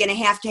 I was going to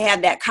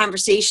have that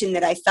conversation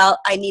that I felt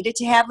I needed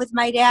to have with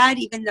my dad,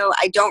 even though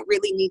I don't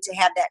really need to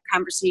have that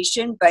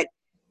conversation. But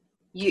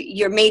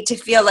you're made to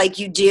feel like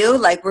you do,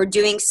 like we're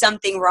doing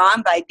something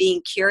wrong by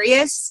being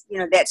curious. You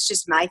know, that's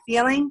just my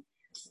feeling.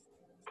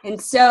 And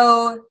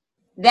so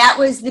that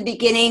was the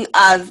beginning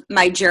of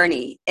my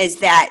journey, is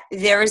that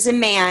there is a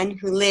man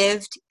who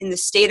lived in the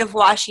state of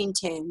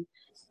Washington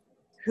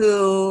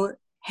who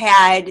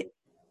had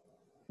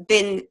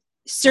been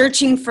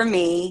searching for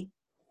me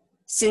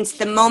since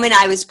the moment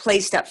I was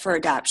placed up for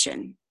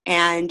adoption.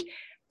 And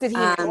did he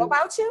know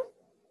about you?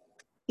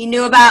 He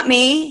knew about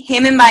me,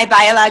 him and my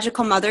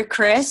biological mother,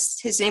 Chris.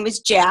 His name was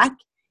Jack.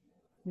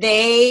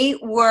 They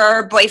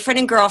were boyfriend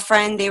and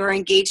girlfriend. They were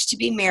engaged to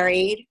be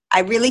married.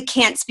 I really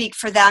can't speak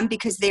for them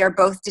because they are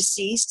both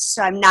deceased,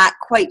 so I'm not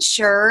quite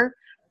sure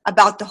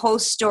about the whole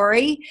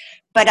story.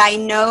 But I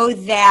know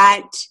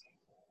that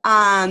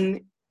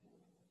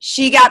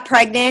she got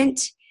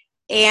pregnant,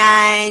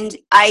 and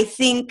I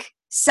think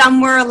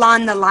somewhere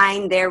along the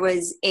line there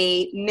was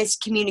a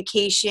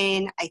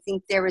miscommunication. I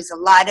think there was a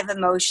lot of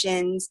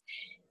emotions.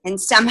 And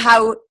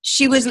somehow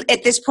she was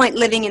at this point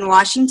living in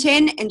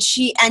Washington, and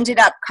she ended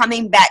up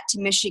coming back to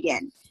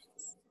Michigan.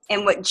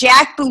 And what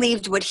Jack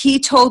believed, what he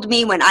told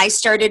me when I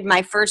started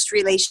my first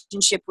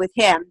relationship with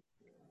him,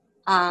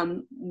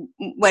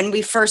 when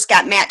we first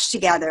got matched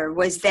together,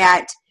 was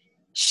that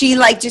she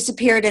like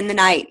disappeared in the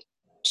night.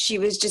 She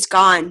was just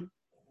gone.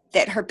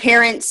 That her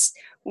parents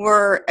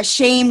were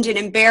ashamed and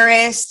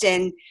embarrassed,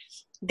 and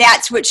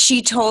that's what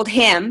she told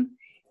him.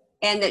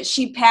 And that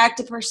she packed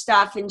up her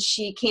stuff and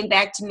she came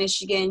back to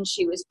Michigan.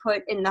 She was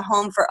put in the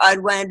home for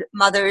unwed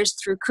mothers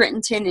through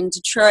Crittenton in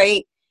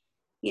Detroit,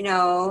 you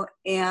know,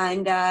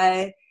 and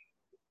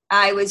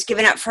I was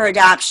given up for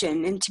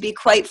adoption. And to be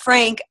quite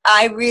frank,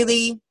 I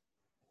really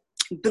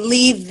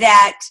believe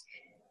that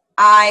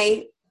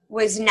I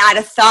was not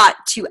a thought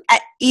to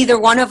either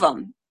one of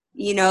them,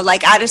 you know,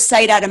 like out of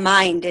sight, out of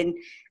mind. And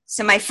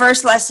so my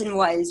first lesson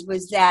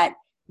was that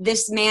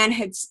this man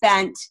had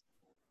spent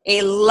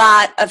a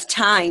lot of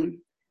time,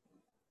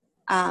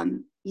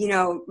 you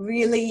know,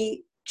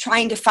 really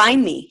trying to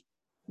find me,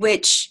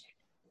 which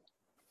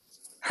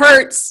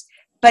hurts,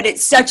 but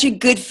it's such a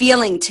good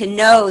feeling to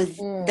know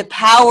the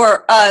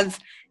power of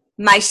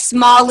my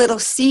small little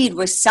seed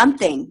was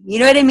something. You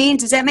know what I mean?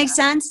 Does that make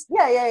sense?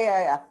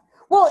 Yeah.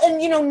 Well,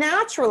 and, you know,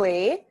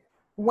 naturally,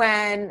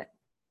 when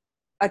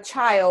a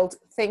child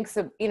thinks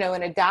of, you know,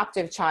 an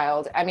adoptive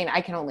child, I mean, I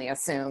can only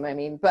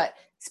assume, but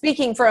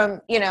speaking from,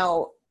 you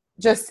know,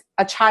 just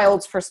a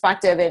child's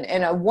perspective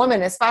and a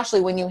woman,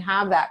 especially when you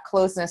have that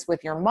closeness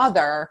with your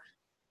mother.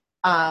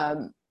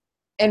 And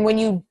when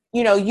you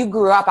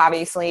grew up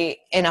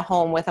obviously in a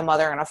home with a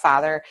mother and a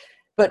father,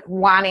 but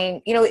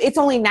wanting, you know, it's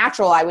only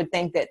natural, I would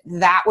think,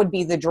 that would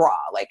be the draw.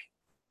 Like,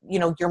 you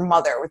know, your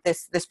mother with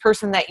this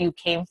person that you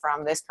came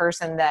from, this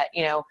person that,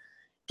 you know,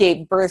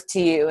 gave birth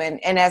to you.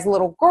 And as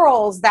little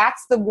girls,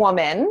 that's the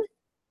woman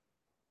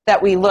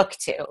that we look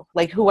to,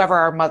 like whoever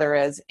our mother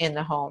is in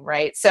the home.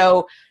 Right.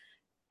 So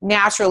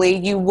naturally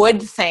you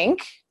would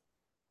think,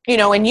 you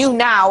know, and you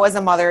now as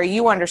a mother,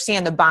 you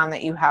understand the bond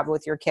that you have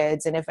with your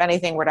kids. And if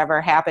anything would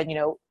ever happen, you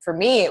know, for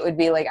me, it would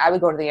be like, I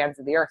would go to the ends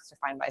of the earth to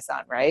find my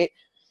son. Right.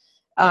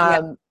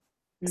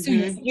 So,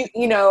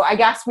 you know, I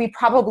guess we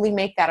probably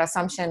make that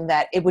assumption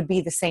that it would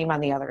be the same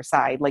on the other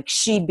side. Like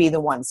she'd be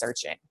the one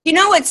searching. You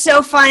know, what's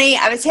so funny?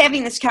 I was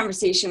having this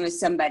conversation with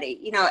somebody,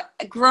 you know,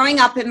 growing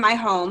up in my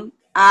home,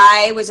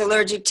 I was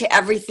allergic to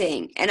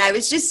everything. And I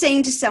was just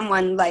saying to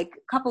someone like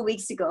a couple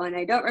weeks ago, and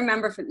I don't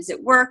remember if it was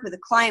at work, with a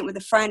client, with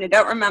a friend, I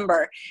don't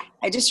remember.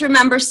 I just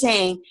remember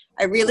saying,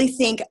 I really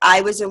think I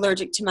was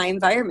allergic to my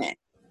environment.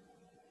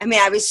 I mean,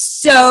 I was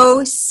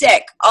so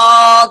sick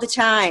all the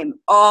time,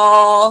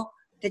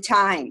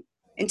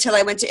 until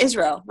I went to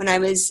Israel when I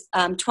was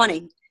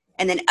 20.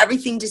 And then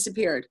everything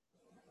disappeared.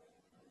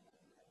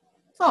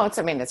 Oh,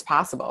 it's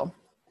possible.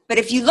 But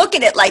if you look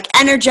at it like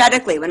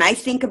energetically, when I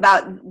think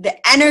about the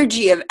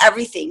energy of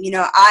everything,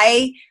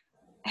 I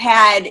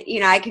had,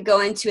 I could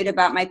go into it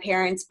about my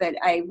parents, but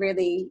I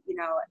really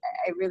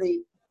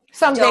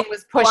something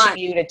was pushing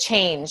you to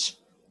change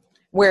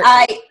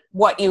how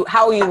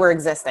you were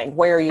existing,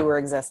 where you were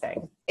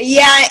existing.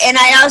 Yeah. And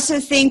I also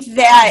think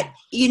that,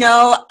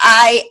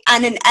 I,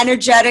 on an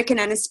energetic and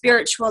on a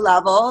spiritual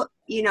level,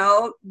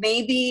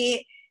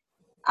 maybe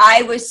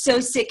I was so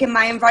sick in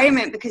my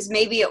environment because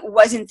maybe it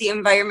wasn't the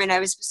environment I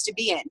was supposed to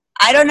be in.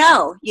 I don't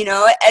know.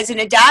 As an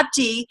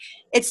adoptee,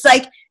 it's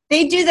like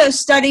they do those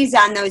studies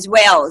on those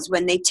whales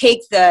when they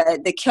take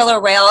the killer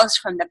whales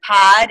from the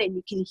pod, and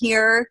you can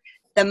hear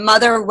the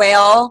mother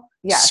whale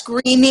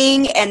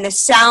screaming, and the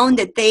sound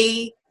that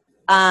they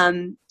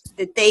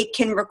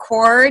can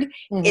record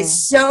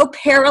is so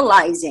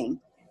paralyzing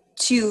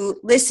to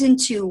listen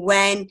to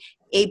when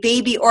a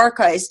baby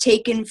orca is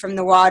taken from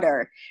the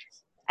water.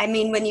 I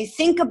mean, when you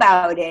think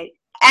about it,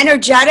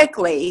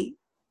 energetically,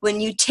 when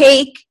you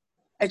take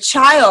a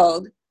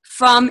child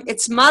from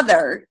its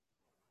mother,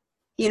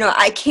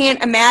 I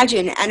can't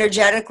imagine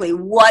energetically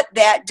what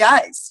that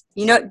does.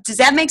 Does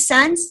that make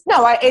sense?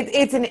 No,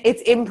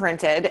 it's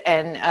imprinted,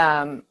 and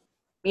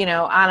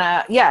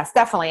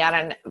definitely on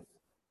an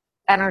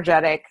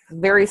energetic,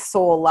 very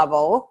soul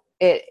level,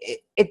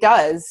 it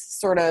does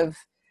sort of.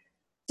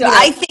 So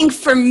I think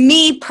for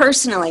me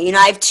personally,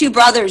 I have two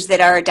brothers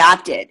that are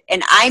adopted,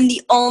 and I'm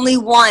the only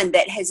one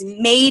that has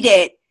made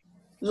it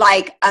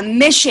like a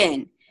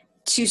mission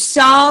to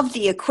solve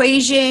the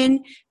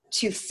equation,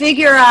 to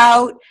figure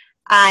out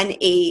on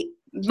a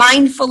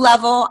mindful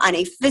level, on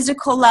a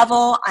physical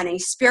level, on a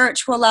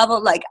spiritual level.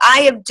 Like, I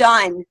have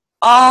done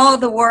all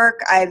the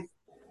work. I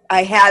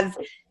have,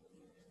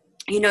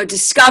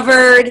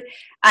 discovered.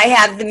 I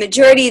have the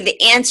majority of the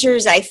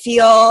answers I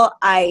feel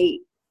I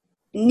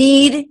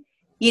need,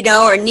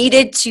 or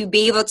needed to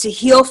be able to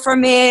heal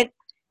from it.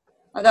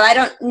 Although I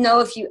don't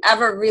know if you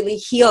ever really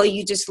heal,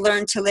 you just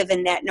learn to live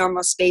in that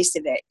normal space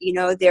of it.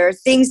 There are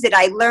things that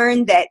I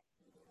learned that,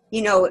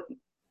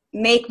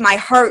 make my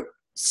heart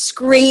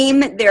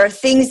scream. There are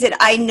things that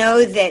I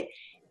know that,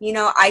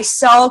 I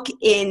sulk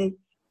in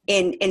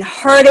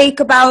heartache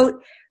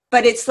about,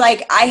 but it's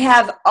like I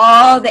have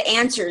all the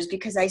answers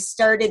because I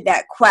started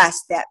that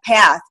quest, that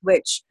path,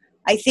 which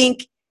I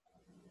think,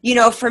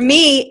 for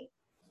me,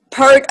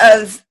 part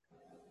of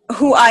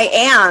who I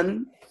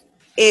am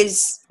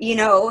is,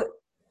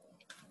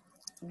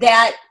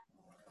 that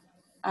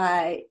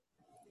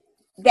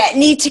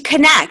need to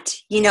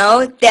connect,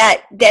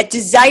 that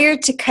desire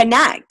to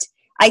connect.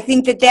 I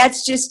think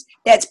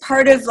that's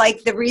part of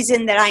like the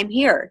reason that I'm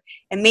here,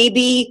 and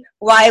maybe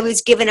why I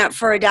was given up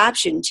for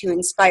adoption, to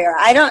inspire.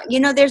 I don't,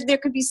 there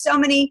could be so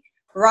many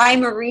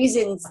rhyme or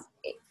reasons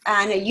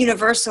on a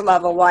universal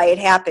level why it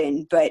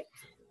happened, but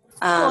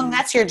and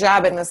that's your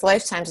job in this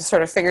lifetime, to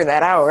sort of figure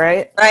that out,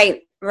 right?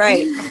 Right.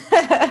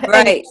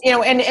 Right.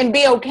 And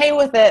be okay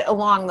with it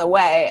along the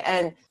way.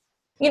 And,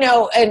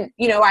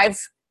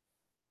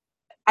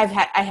 I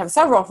have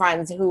several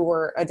friends who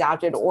were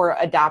adopted or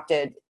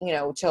adopted,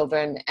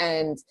 children,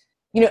 and,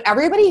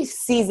 everybody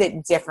sees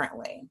it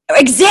differently.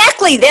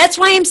 Exactly. That's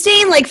why I'm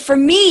saying, like, for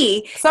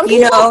me, some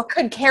people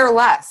could care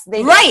less.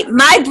 Right.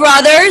 My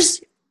brothers,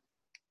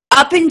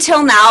 up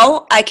until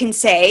now, I can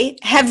say,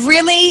 have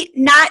really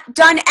not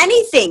done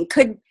anything.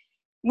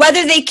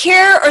 Whether they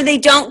care or they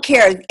don't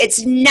care,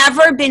 it's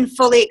never been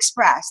fully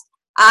expressed.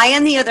 I,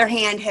 on the other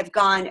hand, have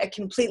gone a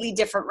completely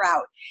different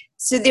route.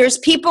 So there's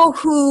people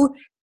who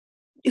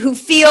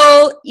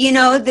feel,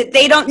 that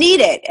they don't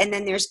need it. And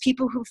then there's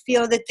people who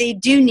feel that they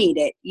do need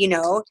it, And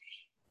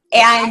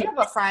I have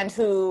a friend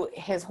who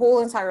his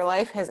whole entire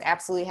life has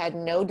absolutely had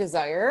no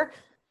desire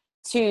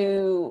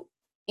to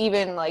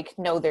even like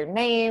know their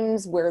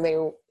names, where they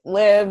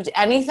lived,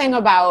 anything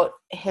about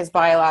his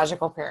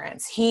biological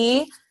parents.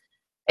 He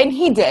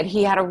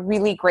had a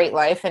really great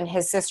life, and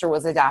his sister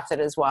was adopted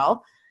as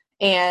well.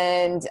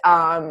 And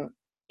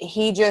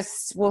he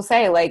just will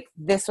say, like,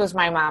 this was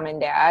my mom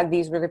and dad.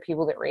 These were the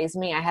people that raised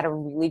me. I had a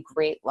really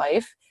great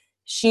life.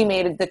 She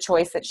made the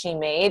choice that she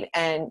made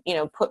and,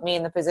 put me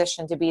in the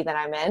position to be that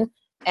I'm in.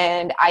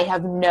 And I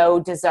have no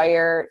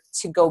desire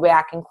to go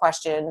back and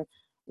question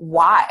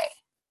why.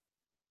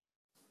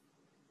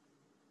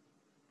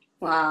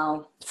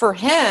 Wow. For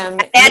him.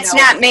 That's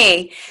not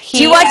me.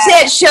 Do you watch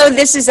that show,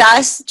 This Is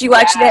Us? Do you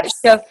watch that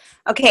show?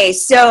 Okay,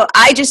 so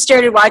I just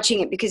started watching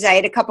it because I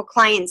had a couple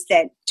clients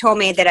that told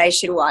me that I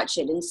should watch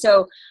it. And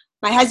so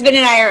my husband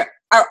and I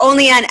are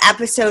only on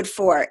episode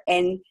 4.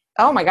 And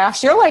oh my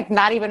gosh, you're like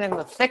not even in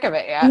the thick of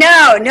it yet.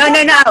 No.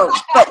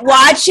 But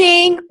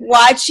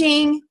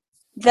watching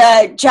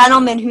the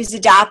gentleman who's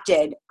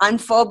adopted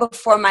unfold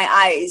before my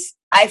eyes,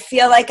 I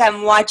feel like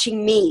I'm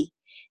watching me.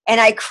 And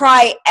I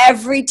cry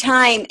every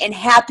time in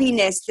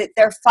happiness that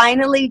they're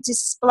finally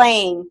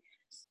displaying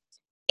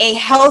a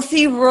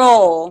healthy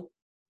role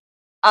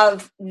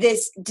of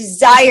this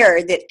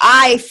desire that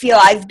I feel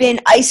I've been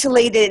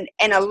isolated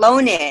and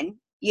alone in,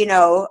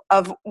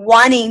 of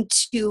wanting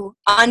to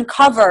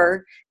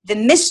uncover the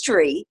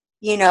mystery,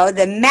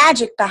 the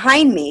magic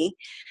behind me.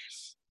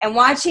 And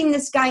watching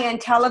this guy on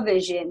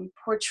television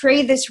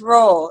portray this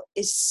role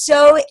is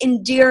so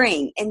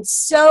endearing and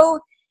so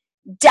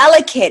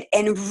delicate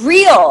and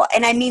real.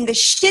 And I mean, the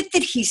shit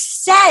that he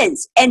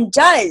says and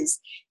does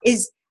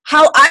is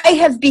how I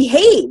have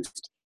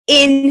behaved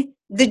in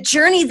the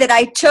journey that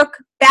I took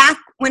back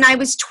when I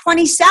was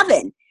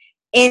 27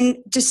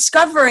 in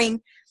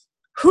discovering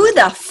who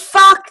the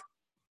fuck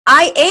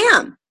I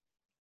am.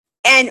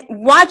 And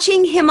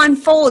watching him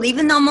unfold,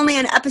 even though I'm only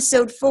on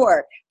episode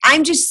 4,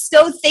 I'm just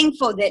so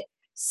thankful that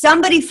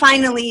somebody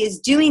finally is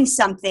doing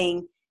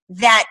something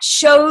that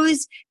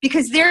shows,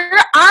 because there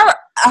are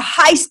a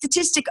high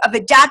statistic of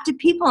adopted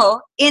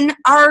people in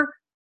our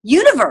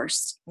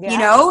universe,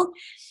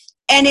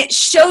 and it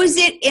shows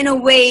it in a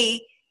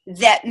way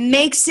that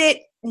makes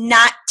it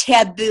not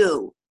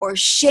taboo or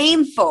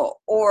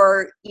shameful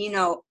or,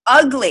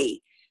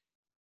 ugly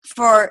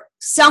for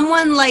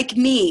someone like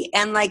me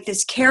and like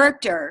this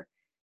character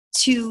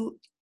to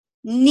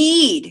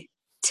need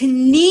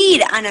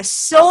on a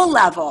soul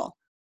level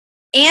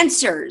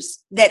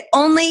answers that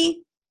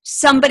only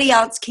somebody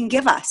else can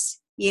give us,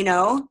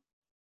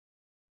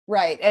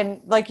 Right.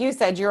 And like you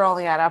said, you're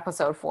only on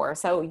episode 4.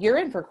 So you're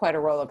in for quite a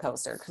roller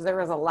coaster because there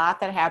was a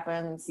lot that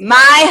happens. My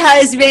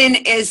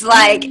husband is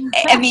like,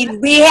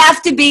 we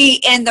have to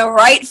be in the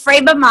right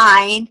frame of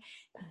mind,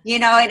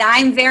 and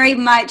I'm very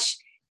much,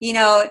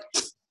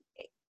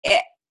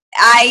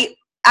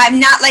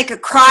 I'm not like a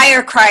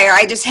crier.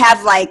 I just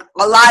have like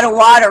a lot of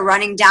water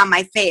running down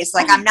my face.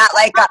 Like I'm not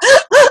like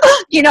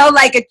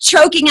like a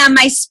choking on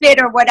my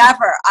spit or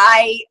whatever.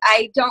 I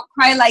don't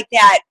cry like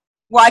that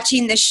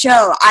watching the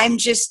show.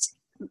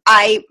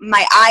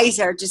 My eyes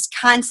are just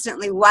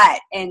constantly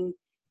wet, and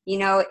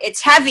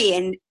it's heavy.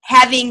 And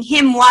having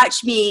him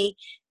watch me,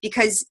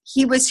 because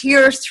he was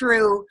here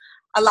through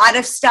a lot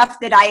of stuff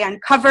that I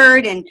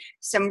uncovered and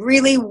some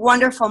really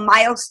wonderful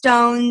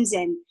milestones,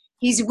 and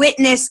he's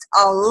witnessed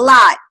a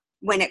lot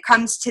when it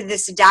comes to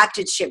this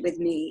adopted shit with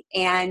me.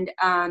 And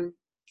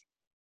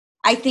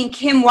I think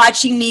him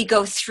watching me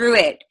go through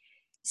it,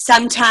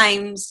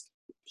 sometimes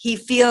he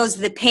feels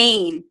the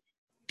pain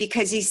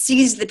because he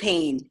sees the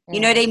pain. You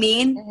know what I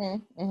mean?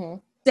 Mm-hmm, mm-hmm.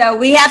 So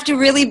we have to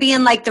really be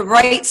in like the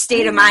right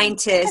state of mind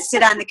to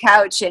sit on the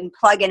couch and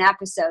plug an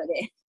episode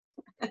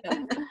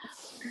in.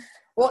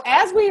 Well,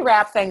 as we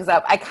wrap things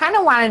up, I kind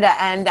of wanted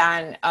to end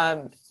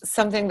on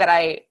something that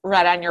I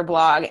read on your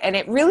blog, and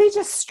it really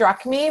just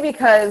struck me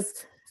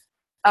because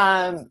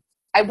I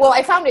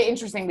found it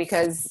interesting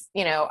because,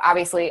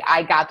 obviously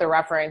I got the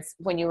reference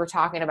when you were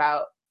talking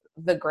about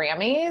the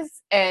Grammys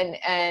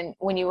and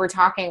when you were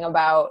talking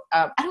about,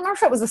 I don't know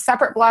if it was a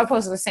separate blog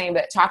post or the same,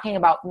 but talking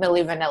about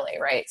Milli Vanilli,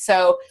 right?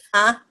 So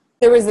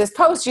there was this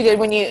post you did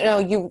when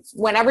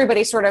when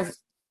everybody sort of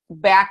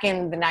back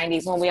in the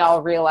 90s, when we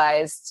all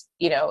realized,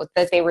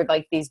 that they were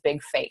like these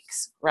big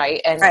fakes,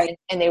 right? And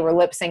they were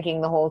lip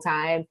syncing the whole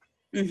time.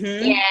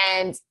 Mm-hmm.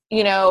 And,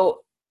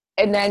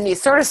 and then you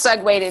sort of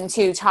segued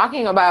into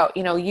talking about,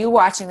 you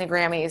watching the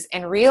Grammys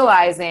and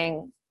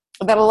realizing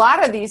that a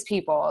lot of these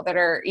people that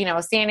are,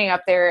 standing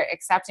up there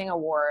accepting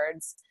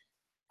awards,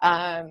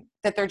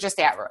 that they're just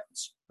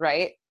average,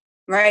 right?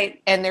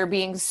 Right. And they're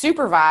being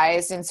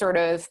supervised and sort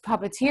of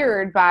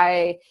puppeteered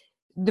by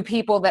the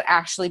people that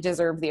actually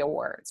deserve the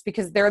awards,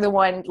 because they're the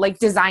one like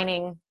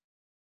designing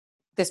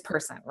this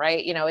person,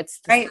 right? It's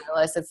the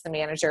stylist, it's the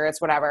manager,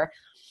 it's whatever.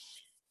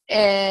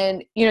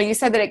 And, you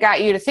said that it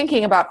got you to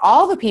thinking about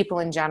all the people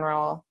in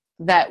general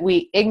that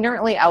we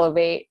ignorantly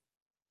elevate,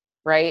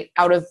 right,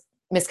 out of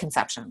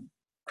misconception.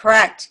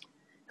 Correct.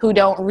 Who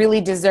don't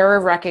really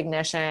deserve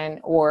recognition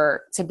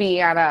or to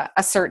be on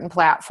a certain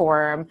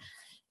platform.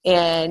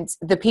 And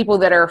the people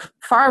that are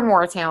far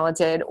more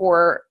talented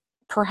or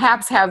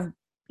perhaps have,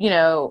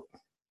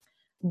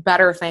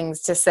 better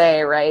things to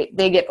say, right,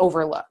 they get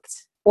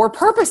overlooked or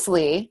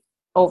purposely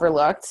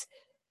overlooked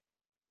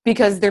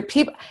because they're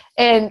people.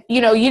 And,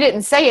 you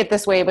didn't say it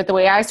this way, but the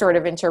way I sort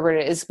of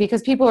interpret it is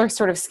because people are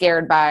sort of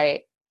scared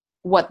by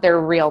what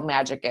their real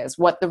magic is,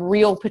 what the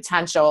real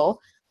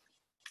potential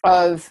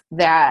of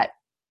that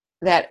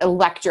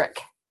electric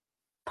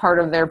part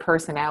of their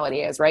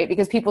personality is, right?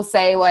 Because people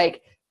say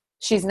like,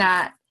 she's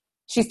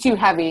too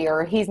heavy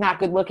or he's not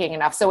good looking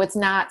enough. So it's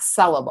not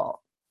sellable.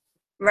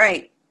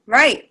 Right.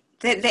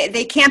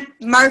 They can't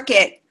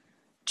market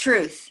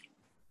truth.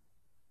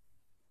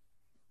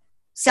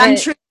 Some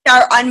truths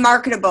are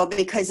unmarketable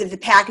because of the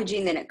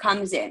packaging that it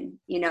comes in,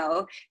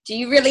 Do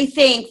you really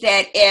think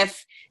that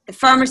if the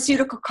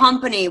pharmaceutical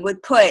company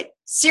would put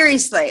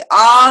seriously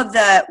all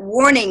the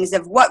warnings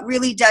of what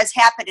really does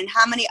happen and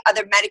how many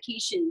other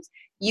medications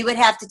you would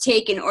have to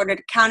take in order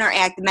to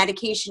counteract the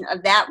medication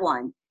of that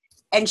one,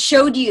 and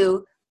showed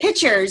you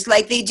pictures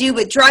like they do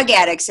with drug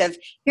addicts of,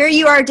 here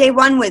you are day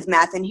 1 with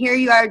meth, and here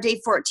you are day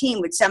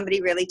 14. Would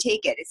somebody really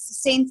take it? It's the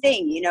same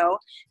thing, you know.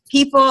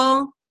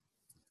 People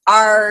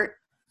are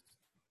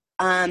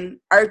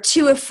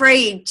too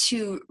afraid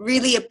to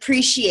really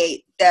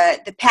appreciate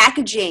the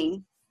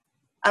packaging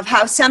of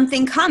how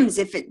something comes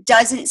if it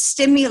doesn't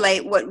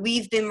stimulate what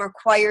we've been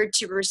required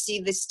to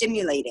receive as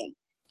stimulating.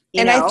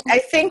 You know? I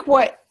think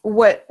what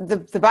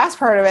the best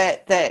part of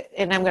it, that,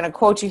 and I'm going to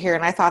quote you here,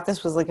 and I thought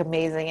this was like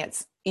amazing.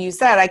 It's, you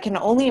said, I can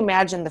only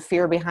imagine the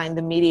fear behind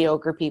the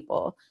mediocre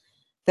people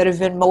that have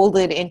been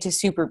molded into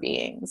super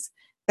beings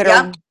that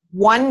are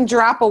one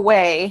drop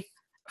away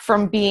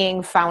from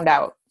being found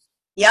out.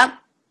 Yep.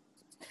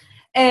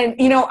 And,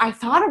 you know, I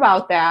thought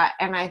about that,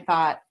 and I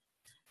thought,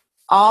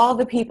 all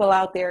the people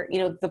out there, you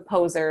know, the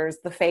posers,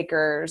 the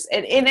fakers,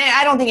 and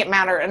I don't think it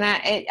matters.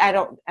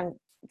 And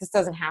this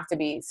doesn't have to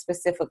be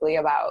specifically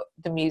about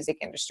the music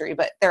industry,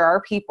 but there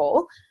are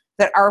people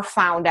that are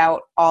found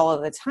out all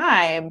of the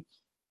time,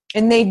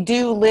 and they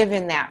do live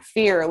in that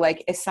fear.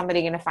 Like, is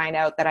somebody going to find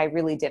out that I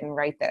really didn't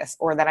write this,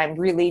 or that I'm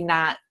really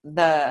not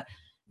the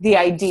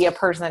idea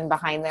person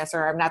behind this,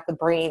 or I'm not the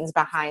brains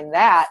behind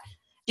that?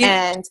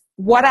 And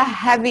what a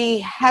heavy,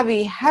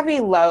 heavy,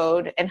 heavy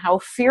load, and how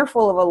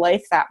fearful of a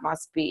life that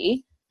must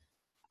be.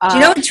 Do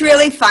you know what's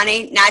really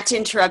funny? Not to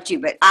interrupt you,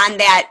 but on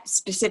that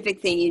specific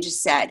thing you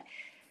just said,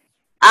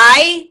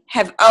 I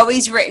have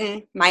always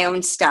written my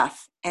own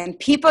stuff. And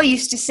people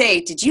used to say,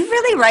 did you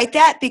really write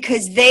that?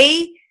 Because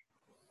the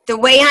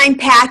way I'm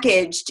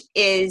packaged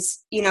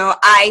is, you know,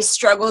 I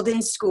struggled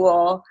in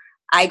school.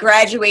 I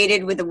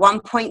graduated with a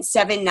 1.79.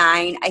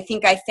 I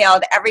think I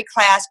failed every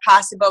class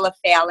possible of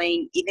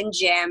failing, even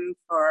gym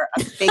for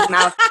a big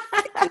mouth.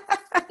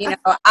 You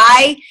know,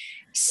 I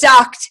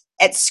sucked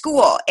at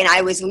school, and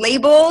I was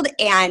labeled.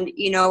 And,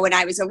 you know, when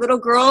I was a little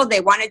girl, they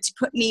wanted to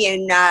put me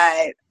in,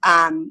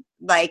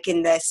 like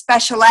in the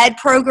special ed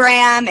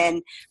program.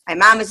 And my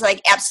mom was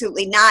like,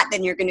 absolutely not.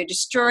 Then you're going to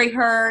destroy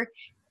her.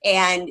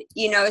 And,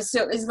 you know,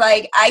 so it was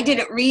like, I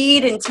didn't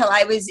read until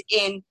I was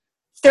in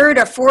 3rd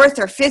or 4th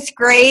or 5th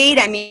grade.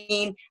 I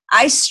mean,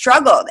 I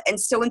struggled. And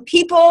so when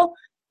people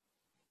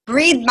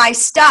read my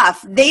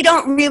stuff, they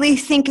don't really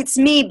think it's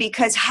me,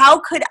 because how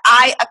could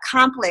I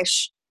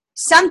accomplish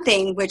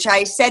something, which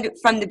I said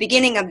from the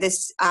beginning of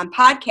this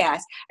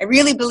podcast, I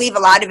really believe a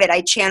lot of it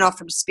I channel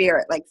from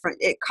spirit. Like,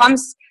 it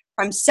comes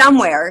from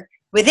somewhere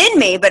within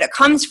me, but it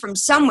comes from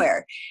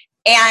somewhere.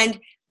 And,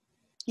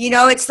 you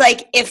know, it's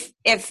like if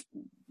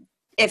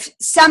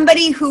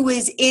somebody who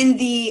is in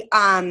the,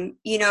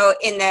 you know,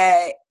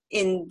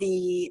 in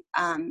the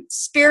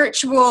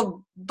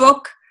spiritual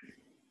book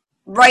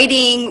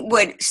writing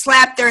would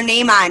slap their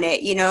name on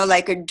it, you know,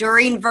 like a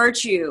Doreen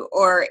Virtue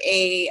or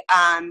a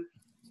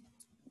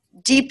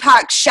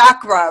Deepak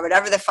Chakra,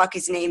 whatever the fuck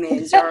his name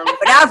is, or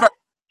whatever,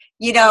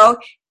 you know,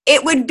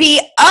 it would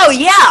be, oh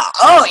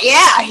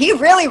yeah, he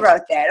really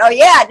wrote that. Oh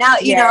yeah, now,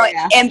 you know,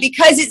 and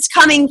because it's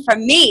coming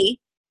from me,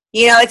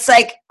 you know, it's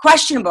like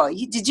questionable.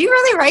 Did you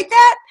really write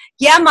that?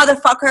 Yeah,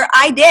 motherfucker,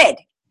 I did.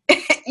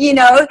 You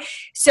know,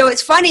 so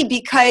it's funny,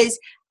 because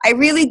I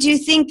really do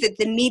think that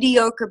the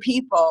mediocre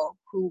people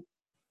who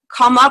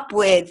come up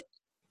with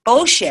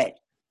bullshit,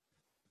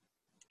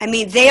 I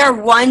mean, they are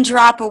one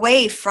drop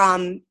away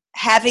from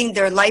having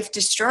their life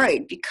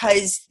destroyed,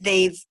 because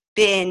they've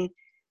been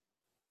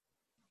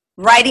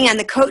riding on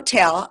the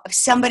coattail of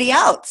somebody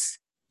else.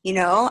 You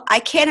know,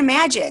 I can't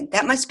imagine.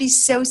 That must be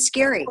so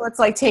scary. Well, it's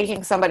like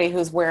taking somebody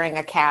who's wearing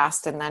a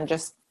cast and then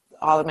just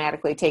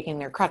automatically taking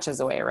their crutches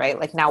away, right?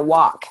 Like, now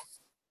walk.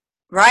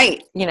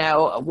 Right. You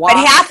know, walk.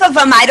 But half of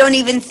them, I don't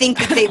even think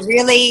that they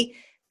really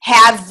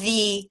have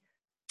the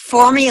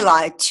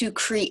formula to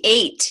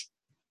create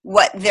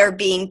what they're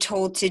being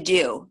told to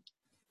do.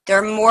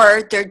 They're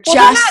not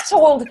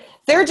told.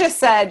 They're just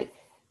said,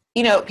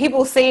 you know,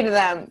 people say to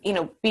them, you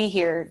know, be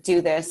here,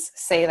 do this,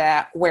 say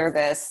that, wear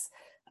this.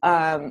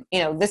 You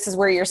know, this is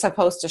where you're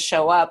supposed to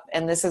show up,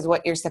 and this is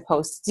what you're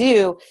supposed to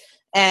do.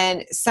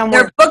 And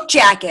they're book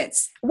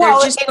jackets. Well,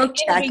 they're just book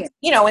jackets.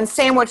 You know, and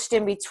sandwiched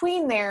in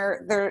between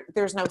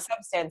there's no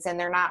substance, and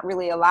they're not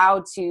really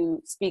allowed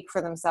to speak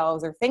for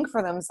themselves or think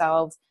for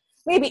themselves,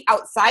 maybe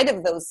outside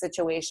of those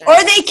situations.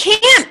 Or they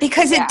can't,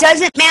 because it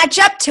doesn't match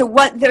up to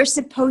what they're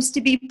supposed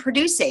to be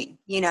producing,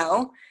 you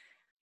know?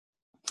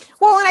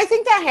 Well, and I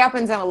think that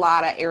happens in a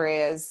lot of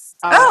areas.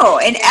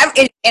 And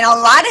in a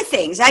lot of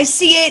things. I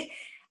see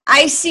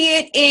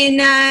it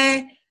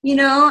in, you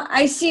know,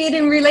 I see it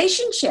in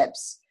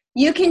relationships.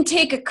 You can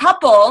take a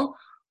couple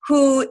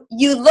who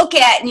you look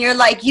at and you're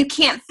like, you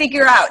can't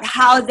figure out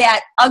how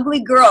that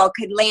ugly girl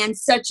could land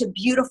such a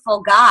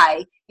beautiful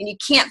guy, and you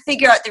can't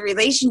figure out the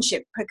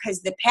relationship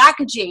because the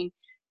packaging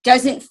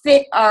doesn't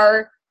fit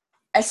our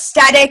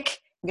aesthetic,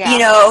 you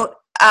know,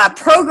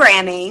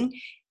 programming,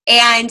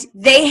 and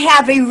they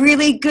have a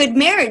really good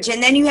marriage.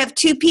 And then you have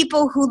two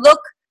people who look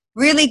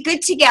really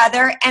good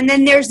together, and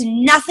then there's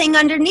nothing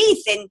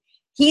underneath, and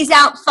he's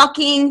out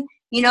fucking,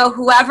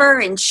 whoever,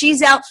 and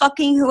she's out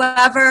fucking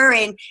whoever,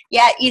 and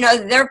yet,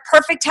 their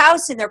perfect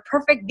house and their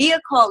perfect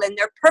vehicle and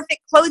their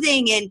perfect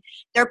clothing and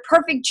their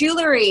perfect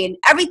jewelry and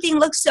everything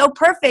looks so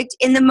perfect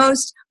in the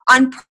most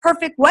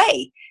unperfect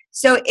way.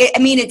 So,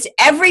 it's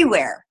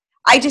everywhere.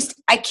 I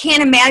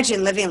can't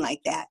imagine living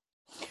like that.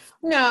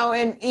 No,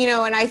 and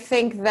I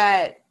think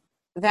that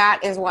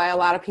is why a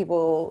lot of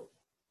people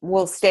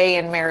will stay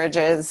in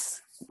marriages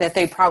that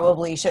they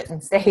probably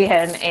shouldn't stay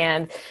in,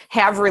 and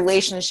have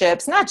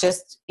relationships, not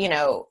just,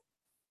 the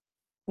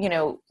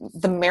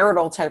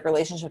marital type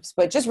relationships,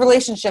 but just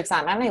relationships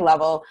on any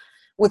level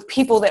with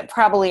people that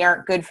probably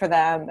aren't good for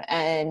them.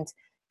 And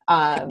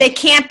they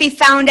can't be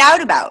found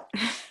out about.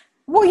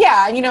 Well,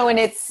 yeah, and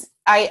it's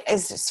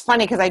just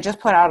funny because I just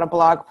put out a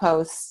blog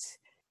post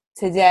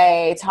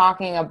today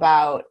talking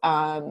about,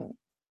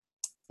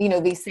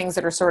 these things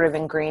that are sort of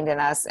ingrained in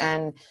us.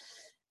 And,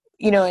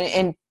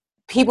 and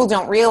people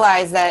don't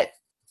realize that,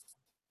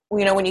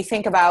 when you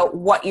think about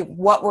what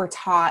we're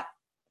taught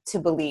to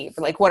believe,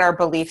 like what our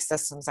belief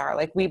systems are,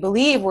 like we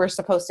believe we're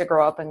supposed to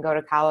grow up and go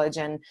to college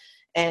and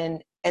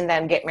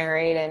then get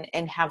married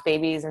and have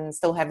babies and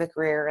still have the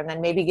career, and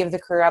then maybe give the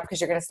career up because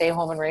you're going to stay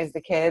home and raise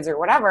the kids or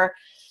whatever.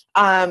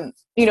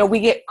 We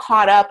get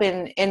caught up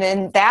in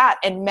that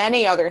and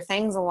many other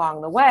things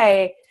along the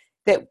way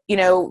that,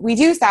 we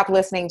do stop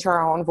listening to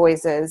our own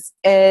voices,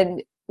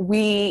 and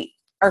we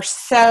are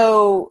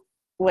so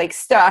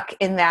stuck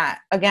in that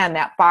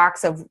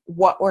box of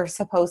what we're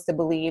supposed to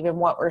believe and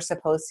what we're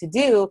supposed to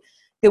do,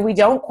 that we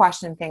don't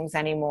question things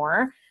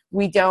anymore.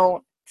 We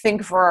don't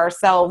think for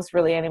ourselves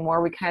really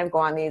anymore. We kind of go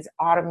on these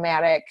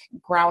automatic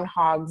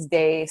Groundhog's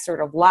Day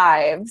sort of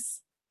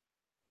lives.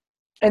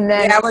 And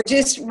then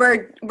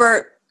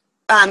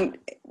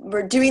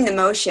we're doing the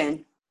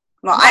motion.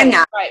 Well, right, I'm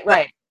not.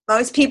 Right.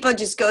 Most people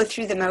just go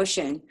through the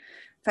motion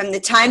from the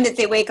time that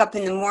they wake up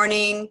in the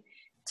morning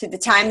to the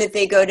time that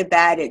they go to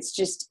bed.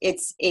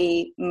 It's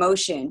a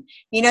motion.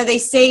 They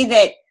say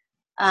that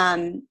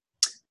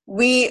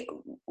we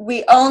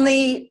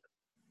only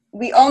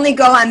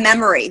go on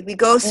memory. We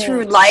go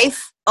through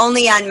life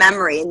only on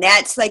memory. And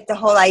that's like the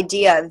whole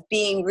idea of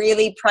being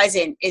really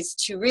present, is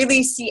to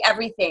really see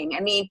everything.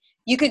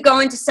 You could go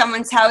into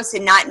someone's house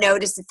and not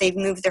notice that they've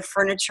moved their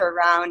furniture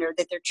around or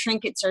that their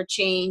trinkets are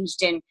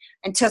changed, and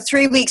until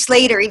 3 weeks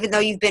later, even though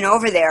you've been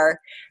over there,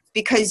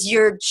 because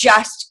you're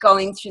just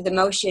going through the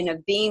motion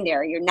of being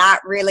there. You're not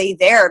really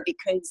there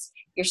because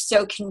you're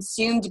so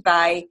consumed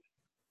by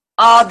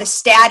all the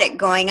static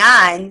going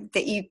on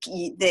that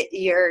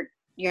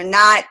you're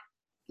not,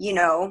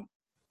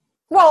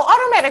 Well,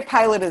 automatic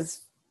pilot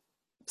is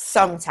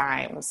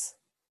sometimes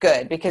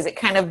good because it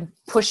kind of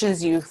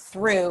pushes you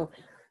through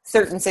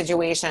certain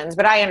situations,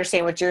 but I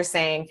understand what you're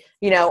saying,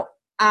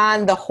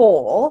 on the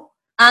whole.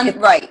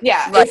 Right.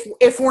 Yeah. Right.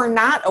 If we're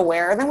not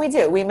aware, then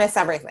we miss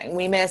everything.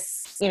 We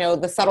miss,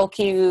 the subtle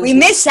cues. We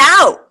miss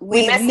out.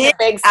 We miss the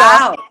big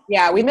stuff.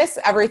 Yeah. We miss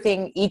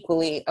everything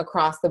equally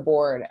across the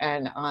board.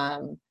 And,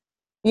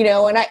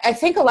 and I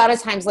think a lot of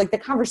times, like the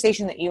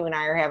conversation that you and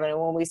I are having,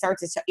 when we start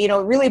to, it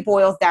really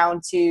boils down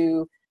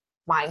to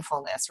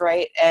mindfulness.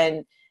 Right.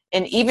 And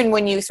even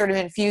when you sort of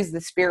infuse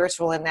the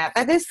spiritual in that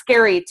is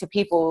scary to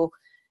people,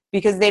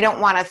 because they don't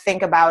want to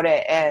think about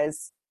it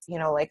as,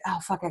 like, oh,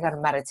 fuck, I got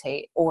to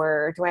meditate,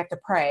 or do I have to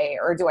pray,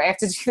 or do I have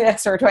to do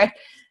this, or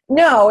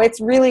no,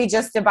 it's really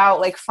just about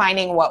like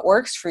finding what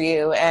works for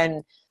you.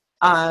 And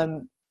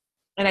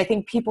I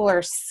think people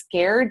are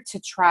scared to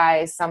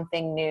try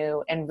something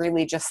new and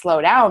really just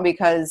slow down,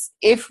 because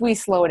if we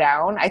slow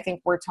down, I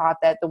think we're taught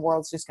that the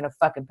world's just going to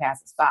fucking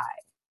pass us by.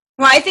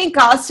 Well, I think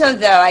also,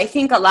 though,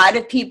 a lot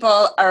of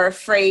people are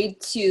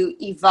afraid to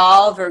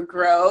evolve or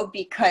grow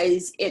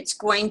because it's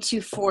going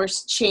to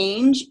force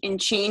change, and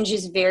change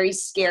is very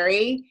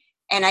scary.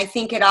 And I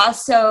think it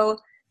also,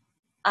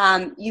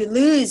 you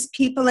lose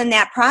people in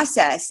that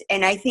process.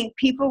 And I think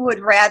people would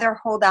rather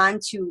hold on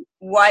to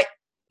what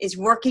is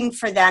working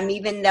for them,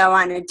 even though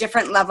on a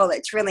different level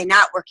it's really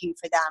not working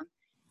for them,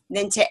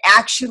 than to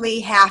actually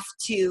have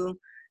to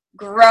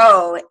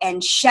grow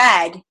and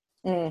shed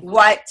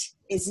what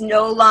is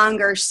no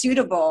longer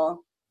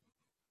suitable.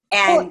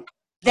 And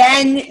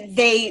then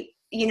they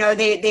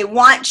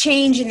want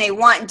change and they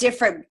want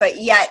different, but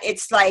yet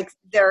it's like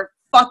they're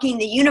fucking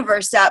the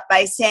universe up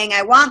by saying,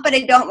 I want, but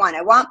I don't want.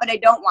 I want, but I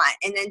don't want.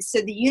 And then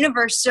so the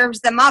universe serves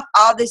them up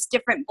all this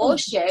different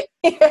bullshit.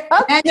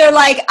 And they're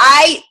like,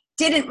 I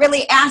didn't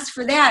really ask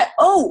for that.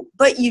 Oh,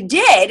 but you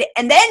did.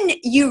 And then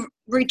you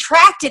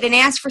retracted and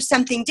asked for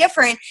something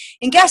different.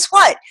 And guess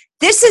what?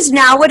 This is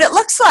now what it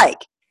looks like.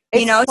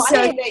 It's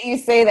funny that you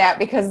say that,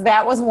 because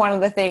that was one of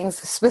the things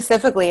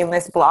specifically in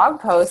this blog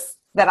post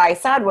that I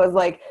said was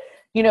like,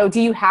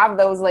 do you have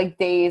those like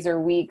days or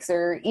weeks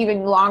or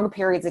even long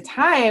periods of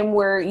time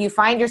where you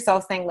find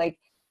yourself saying like,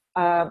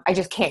 I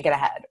just can't get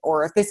ahead,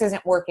 or if this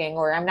isn't working,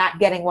 or I'm not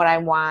getting what I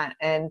want.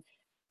 And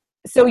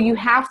so you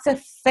have to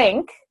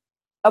think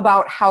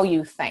about how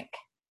you think.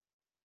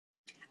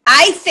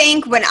 I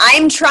think when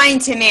I'm trying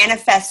to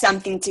manifest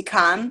something to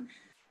come,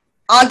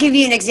 I'll give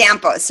you an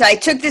example. So I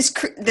took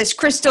this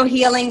crystal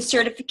healing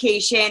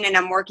certification and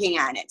I'm working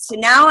on it. So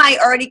now I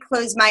already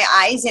close my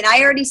eyes and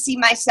I already see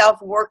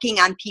myself working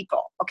on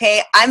people.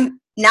 Okay.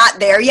 I'm not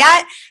there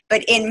yet,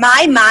 but in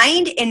my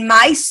mind, in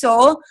my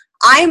soul,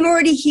 I'm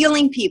already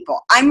healing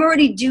people. I'm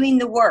already doing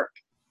the work.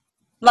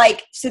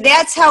 Like, so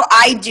that's how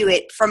I do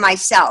it for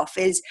myself,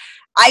 is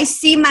I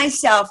see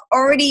myself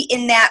already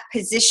in that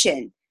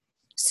position.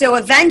 So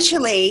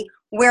eventually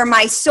where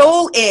my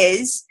soul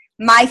is,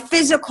 my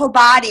physical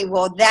body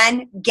will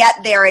then get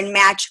there and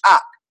match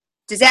up.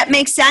 Does that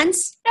make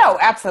sense? No,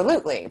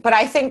 absolutely. But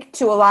I think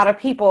to a lot of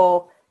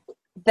people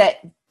that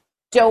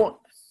don't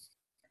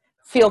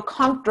feel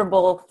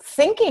comfortable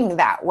thinking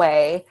that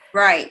way,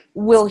 right,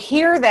 will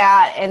hear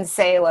that and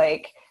say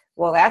like,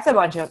 well, that's a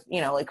bunch of,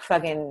 like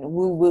fucking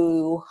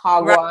woo-woo,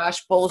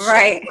 hogwash, bullshit,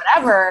 right,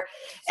 whatever.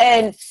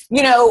 And,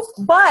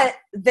 but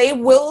they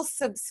will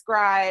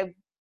subscribe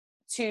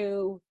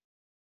to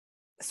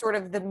sort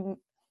of the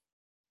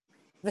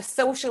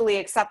socially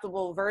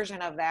acceptable version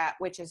of that,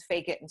 which is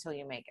fake it until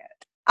you make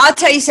it. I'll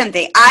tell you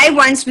something. I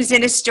once was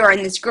in a store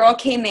and this girl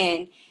came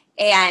in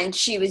and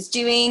she was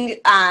doing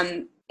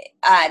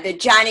the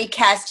Johnny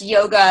Cast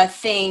yoga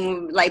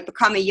thing, like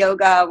become a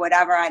yoga,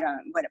 whatever.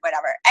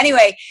 Whatever.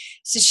 Anyway,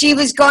 so she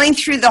was going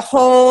through the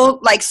whole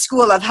like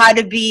school of how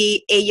to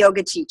be a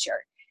yoga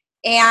teacher.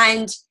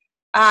 And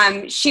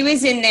she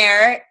was in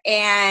there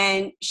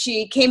and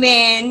she came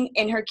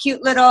in her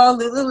cute little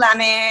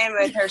Lululemon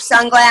with her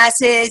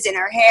sunglasses and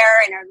her hair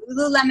and her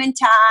Lululemon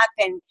top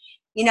and,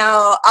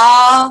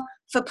 all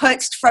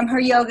fuputzed from her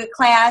yoga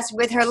class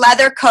with her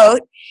leather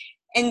coat.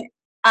 And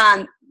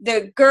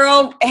the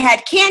girl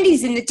had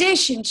candies in the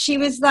dish and she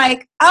was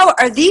like, oh,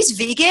 are these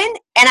vegan?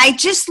 And I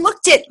just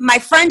looked at my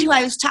friend who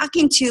I was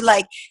talking to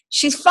like,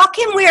 she's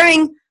fucking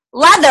wearing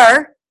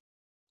leather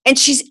and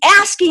she's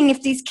asking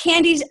if these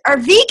candies are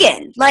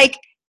vegan. Like,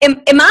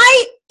 am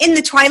I in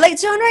the Twilight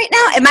Zone right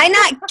now? Am I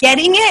not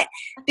getting it?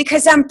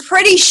 Because I'm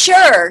pretty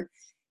sure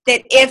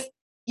that if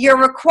you're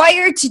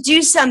required to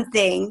do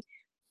something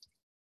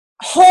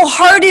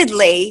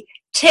wholeheartedly,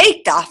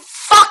 take the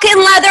fucking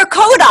leather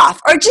coat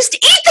off or just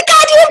eat the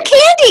goddamn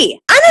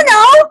candy. I don't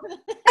know.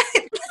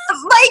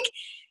 Like,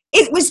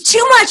 it was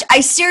too much. I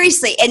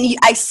seriously, and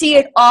I see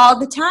it all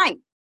the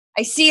time.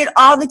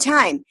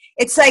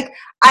 It's like,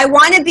 I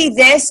want to be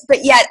this,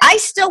 but yet I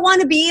still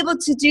want to be able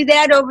to do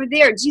that over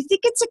there. Do you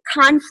think it's a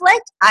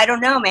conflict? I don't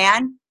know,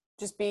 man.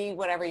 Just be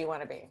whatever you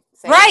want to be.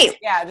 Right.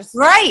 Yeah. Just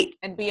right.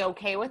 And be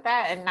okay with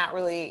that and not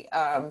really.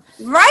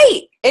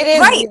 Right. It is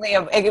right. really,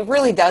 it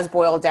really does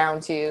boil down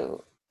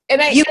to.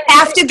 You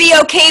have to be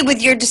okay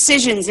with your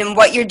decisions and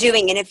what you're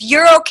doing. And if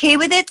you're okay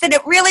with it, then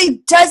it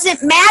really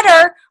doesn't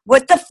matter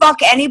what the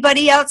fuck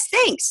anybody else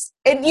thinks.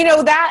 And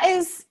that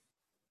is,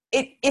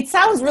 it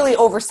sounds really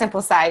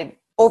oversimplified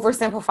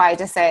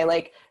to say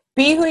like,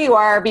 be who you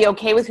are, be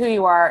okay with who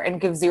you are, and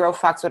give zero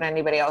fucks what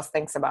anybody else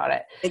thinks about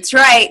it. It's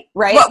right.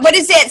 Right. What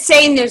is that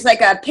saying? There's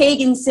like a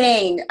pagan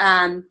saying,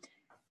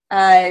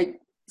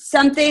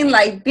 something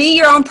like, be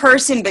your own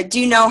person, but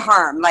do no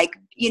harm. Like,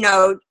 do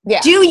you,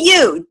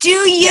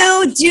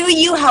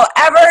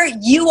 however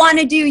you want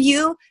to do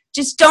you,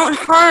 just don't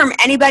harm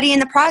anybody in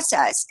the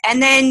process.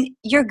 And then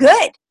you're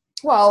good.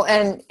 Well,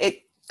 and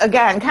it,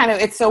 again, kind of,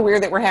 it's so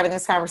weird that we're having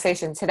this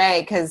conversation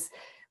today. Cause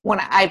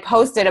when I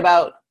posted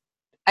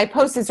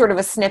sort of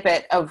a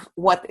snippet of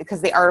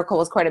because the article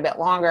was quite a bit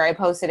longer. I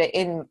posted it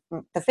in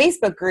the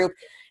Facebook group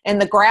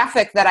and the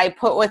graphic that I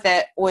put with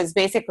it was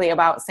basically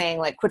about saying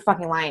like, quit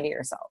fucking lying to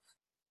yourself.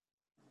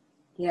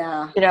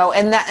 Yeah.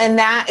 And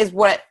that is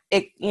what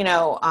it,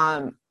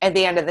 at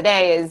the end of the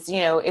day is,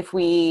 if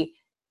we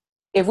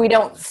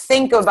don't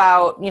think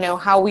about,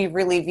 how we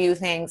really view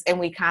things and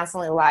we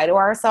constantly lie to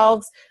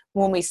ourselves,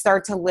 when we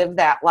start to live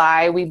that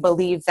lie, we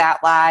believe that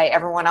lie,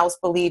 everyone else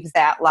believes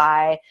that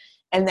lie.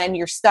 And then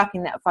you're stuck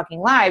in that fucking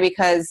lie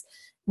because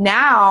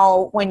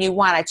now when you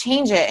want to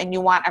change it and you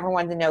want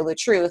everyone to know the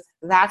truth,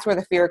 that's where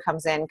the fear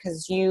comes in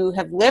because you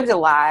have lived a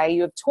lie,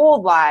 you have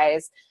told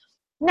lies,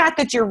 not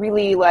that you're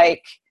really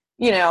like,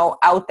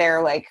 out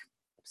there like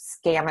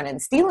scamming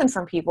and stealing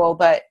from people,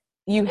 but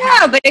you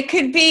have. Yeah, but it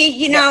could be,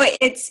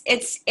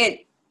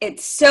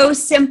 it's so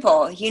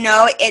simple,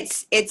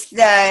 it's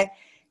the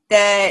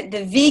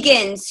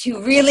vegans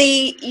who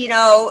really,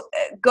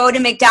 go to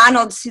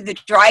McDonald's to the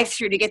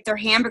drive-through to get their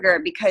hamburger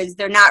because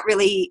they're not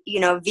really,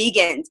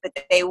 vegans, but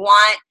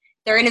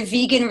they're in a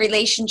vegan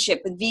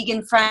relationship with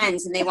vegan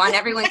friends and they want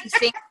everyone to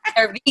think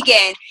they're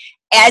vegan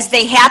as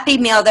they Happy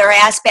Meal their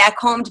ass back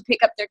home to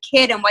pick up their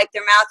kid and wipe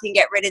their mouth and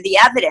get rid of the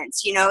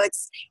evidence.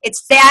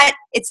 It's that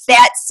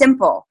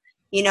simple.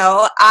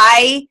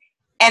 I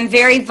am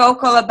very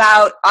vocal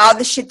about all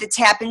the shit that's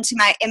happened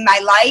in my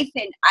life,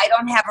 and I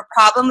don't have a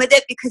problem with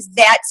it because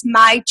that's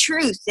my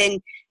truth.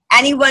 And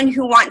anyone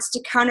who wants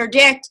to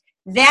contradict,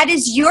 that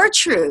is your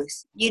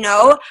truth.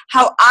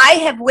 How I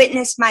have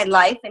witnessed my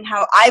life and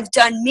how I've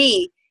done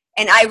me,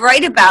 and I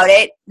write about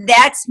it,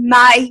 that's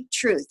my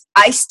truth.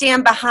 I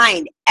stand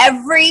behind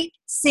every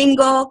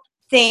single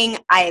thing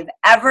I've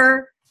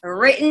ever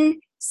written,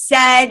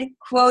 said,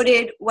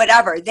 quoted,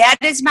 whatever. That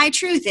is my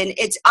truth. And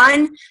it's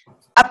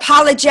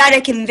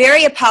unapologetic and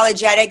very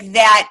apologetic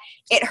that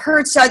it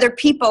hurts other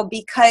people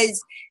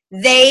because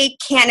they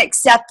can't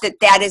accept that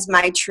that is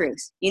my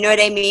truth. You know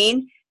what I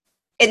mean?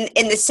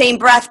 In the same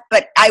breath,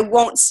 but I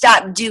won't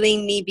stop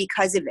doing me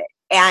because of it.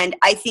 And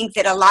I think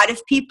that a lot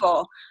of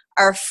people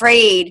are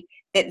afraid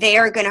that they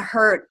are going to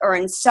hurt or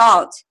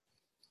insult,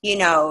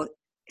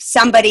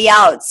 somebody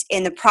else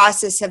in the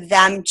process of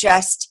them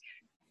just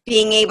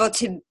being able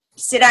to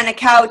sit on a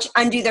couch,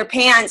 undo their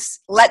pants,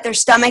 let their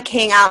stomach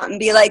hang out and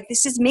be like,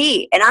 this is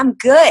me and I'm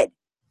good,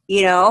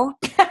 and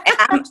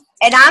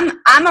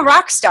I'm a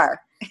rock star.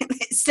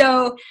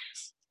 So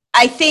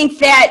I think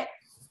that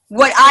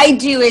what I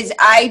do is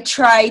I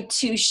try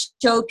to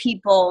show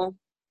people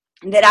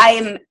that I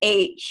am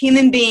a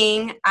human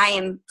being. I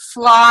am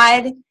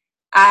flawed.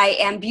 I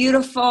am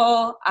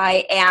beautiful.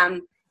 I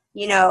am,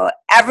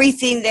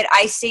 everything that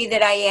I say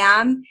that I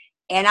am,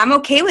 and I'm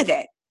okay with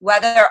it.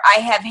 Whether I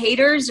have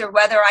haters or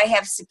whether I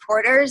have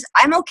supporters,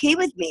 I'm okay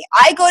with me.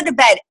 I go to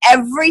bed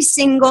every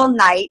single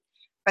night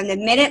from the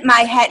minute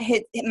my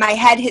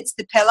head hits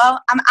the pillow.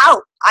 I'm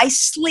out. I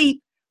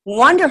sleep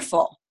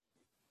wonderful.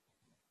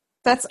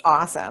 That's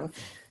awesome.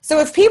 So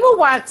if people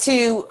want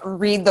to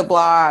read the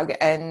blog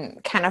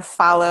and kind of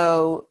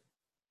follow,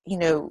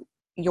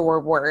 your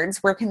words,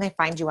 where can they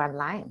find you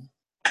online?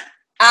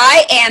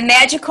 I am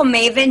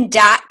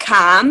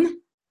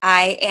magicalmaven.com.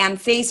 I am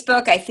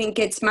Facebook. I think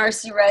it's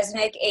Marcie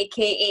Reznik,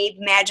 a.k.a.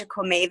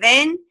 Magical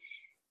Maven.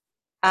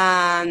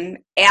 And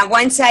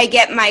once I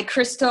get my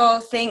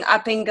crystal thing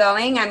up and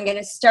going, I'm going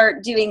to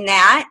start doing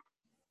that.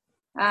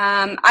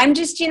 I'm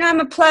just, I'm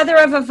a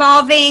plethora of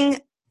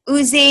evolving,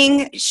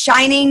 oozing,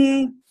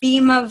 shining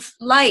beam of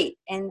light.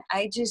 And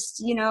I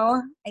just,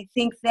 I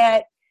think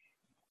that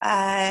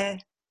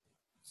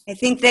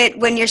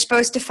when you're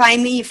supposed to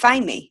find me, you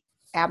find me.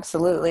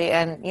 Absolutely.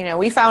 And,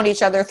 we found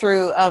each other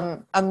through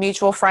a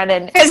mutual friend.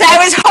 And because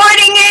I was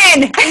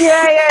hoarding in.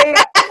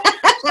 Yeah.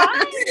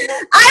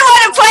 I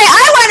want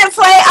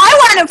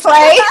to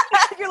play.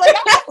 You're like,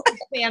 I want a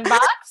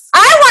sandbox.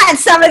 I want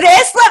some of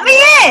this. Let me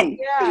in.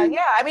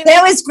 Yeah. I mean,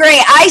 that was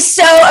great. I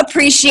so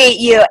appreciate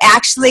you.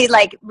 Actually,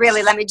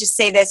 really, let me just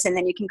say this and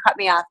then you can cut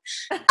me off.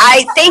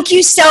 I thank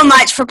you so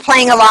much for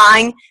playing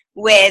along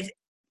with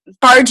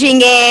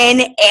barging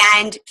in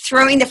and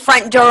throwing the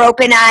front door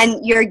open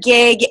on your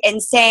gig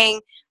and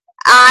saying,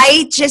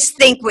 I just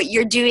think what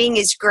you're doing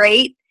is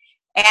great.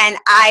 And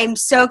I'm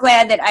so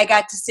glad that I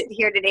got to sit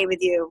here today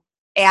with you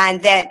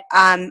and that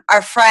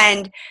our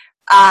friend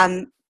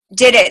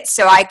did it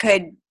so I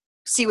could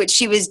see what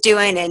she was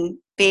doing and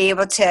be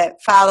able to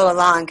follow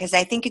along because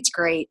I think it's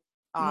great.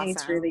 Awesome. I think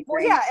it's really great.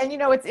 Well, yeah, and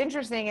what's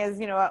interesting is,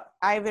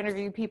 I've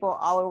interviewed people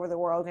all over the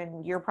world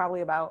and you're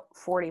probably about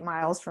 40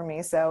 miles from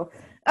me. So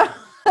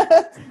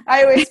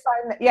I always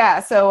find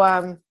that,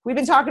 so we've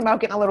been talking about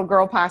getting a little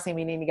girl posse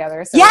meeting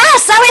together. So.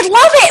 Yes, I would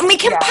love it. And we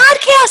can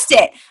podcast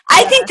it.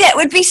 I think that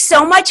would be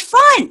so much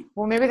fun.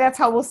 Well, maybe that's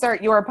how we'll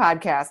start your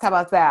podcast. How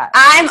about that?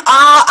 I'm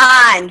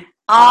all on.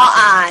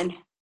 Awesome.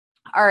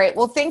 All right.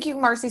 Well, thank you,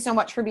 Marcie, so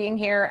much for being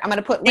here. I'm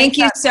going to put links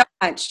so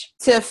much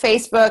to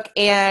Facebook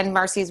and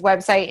Marcie's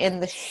website in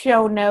the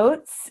show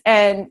notes,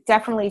 and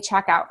definitely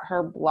check out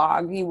her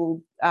blog. You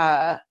will,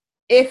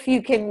 if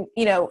you can,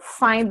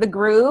 find the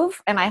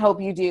groove, and I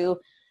hope you do,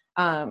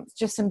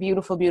 just some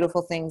beautiful,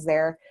 beautiful things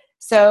there.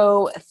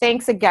 So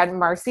thanks again,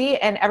 Marcie,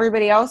 and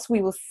everybody else.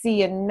 We will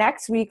see you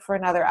next week for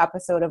another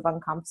episode of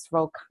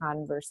Uncomfortable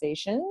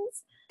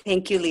Conversations.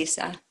 Thank you,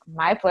 Lisa.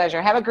 My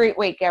pleasure. Have a great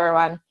week,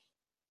 everyone.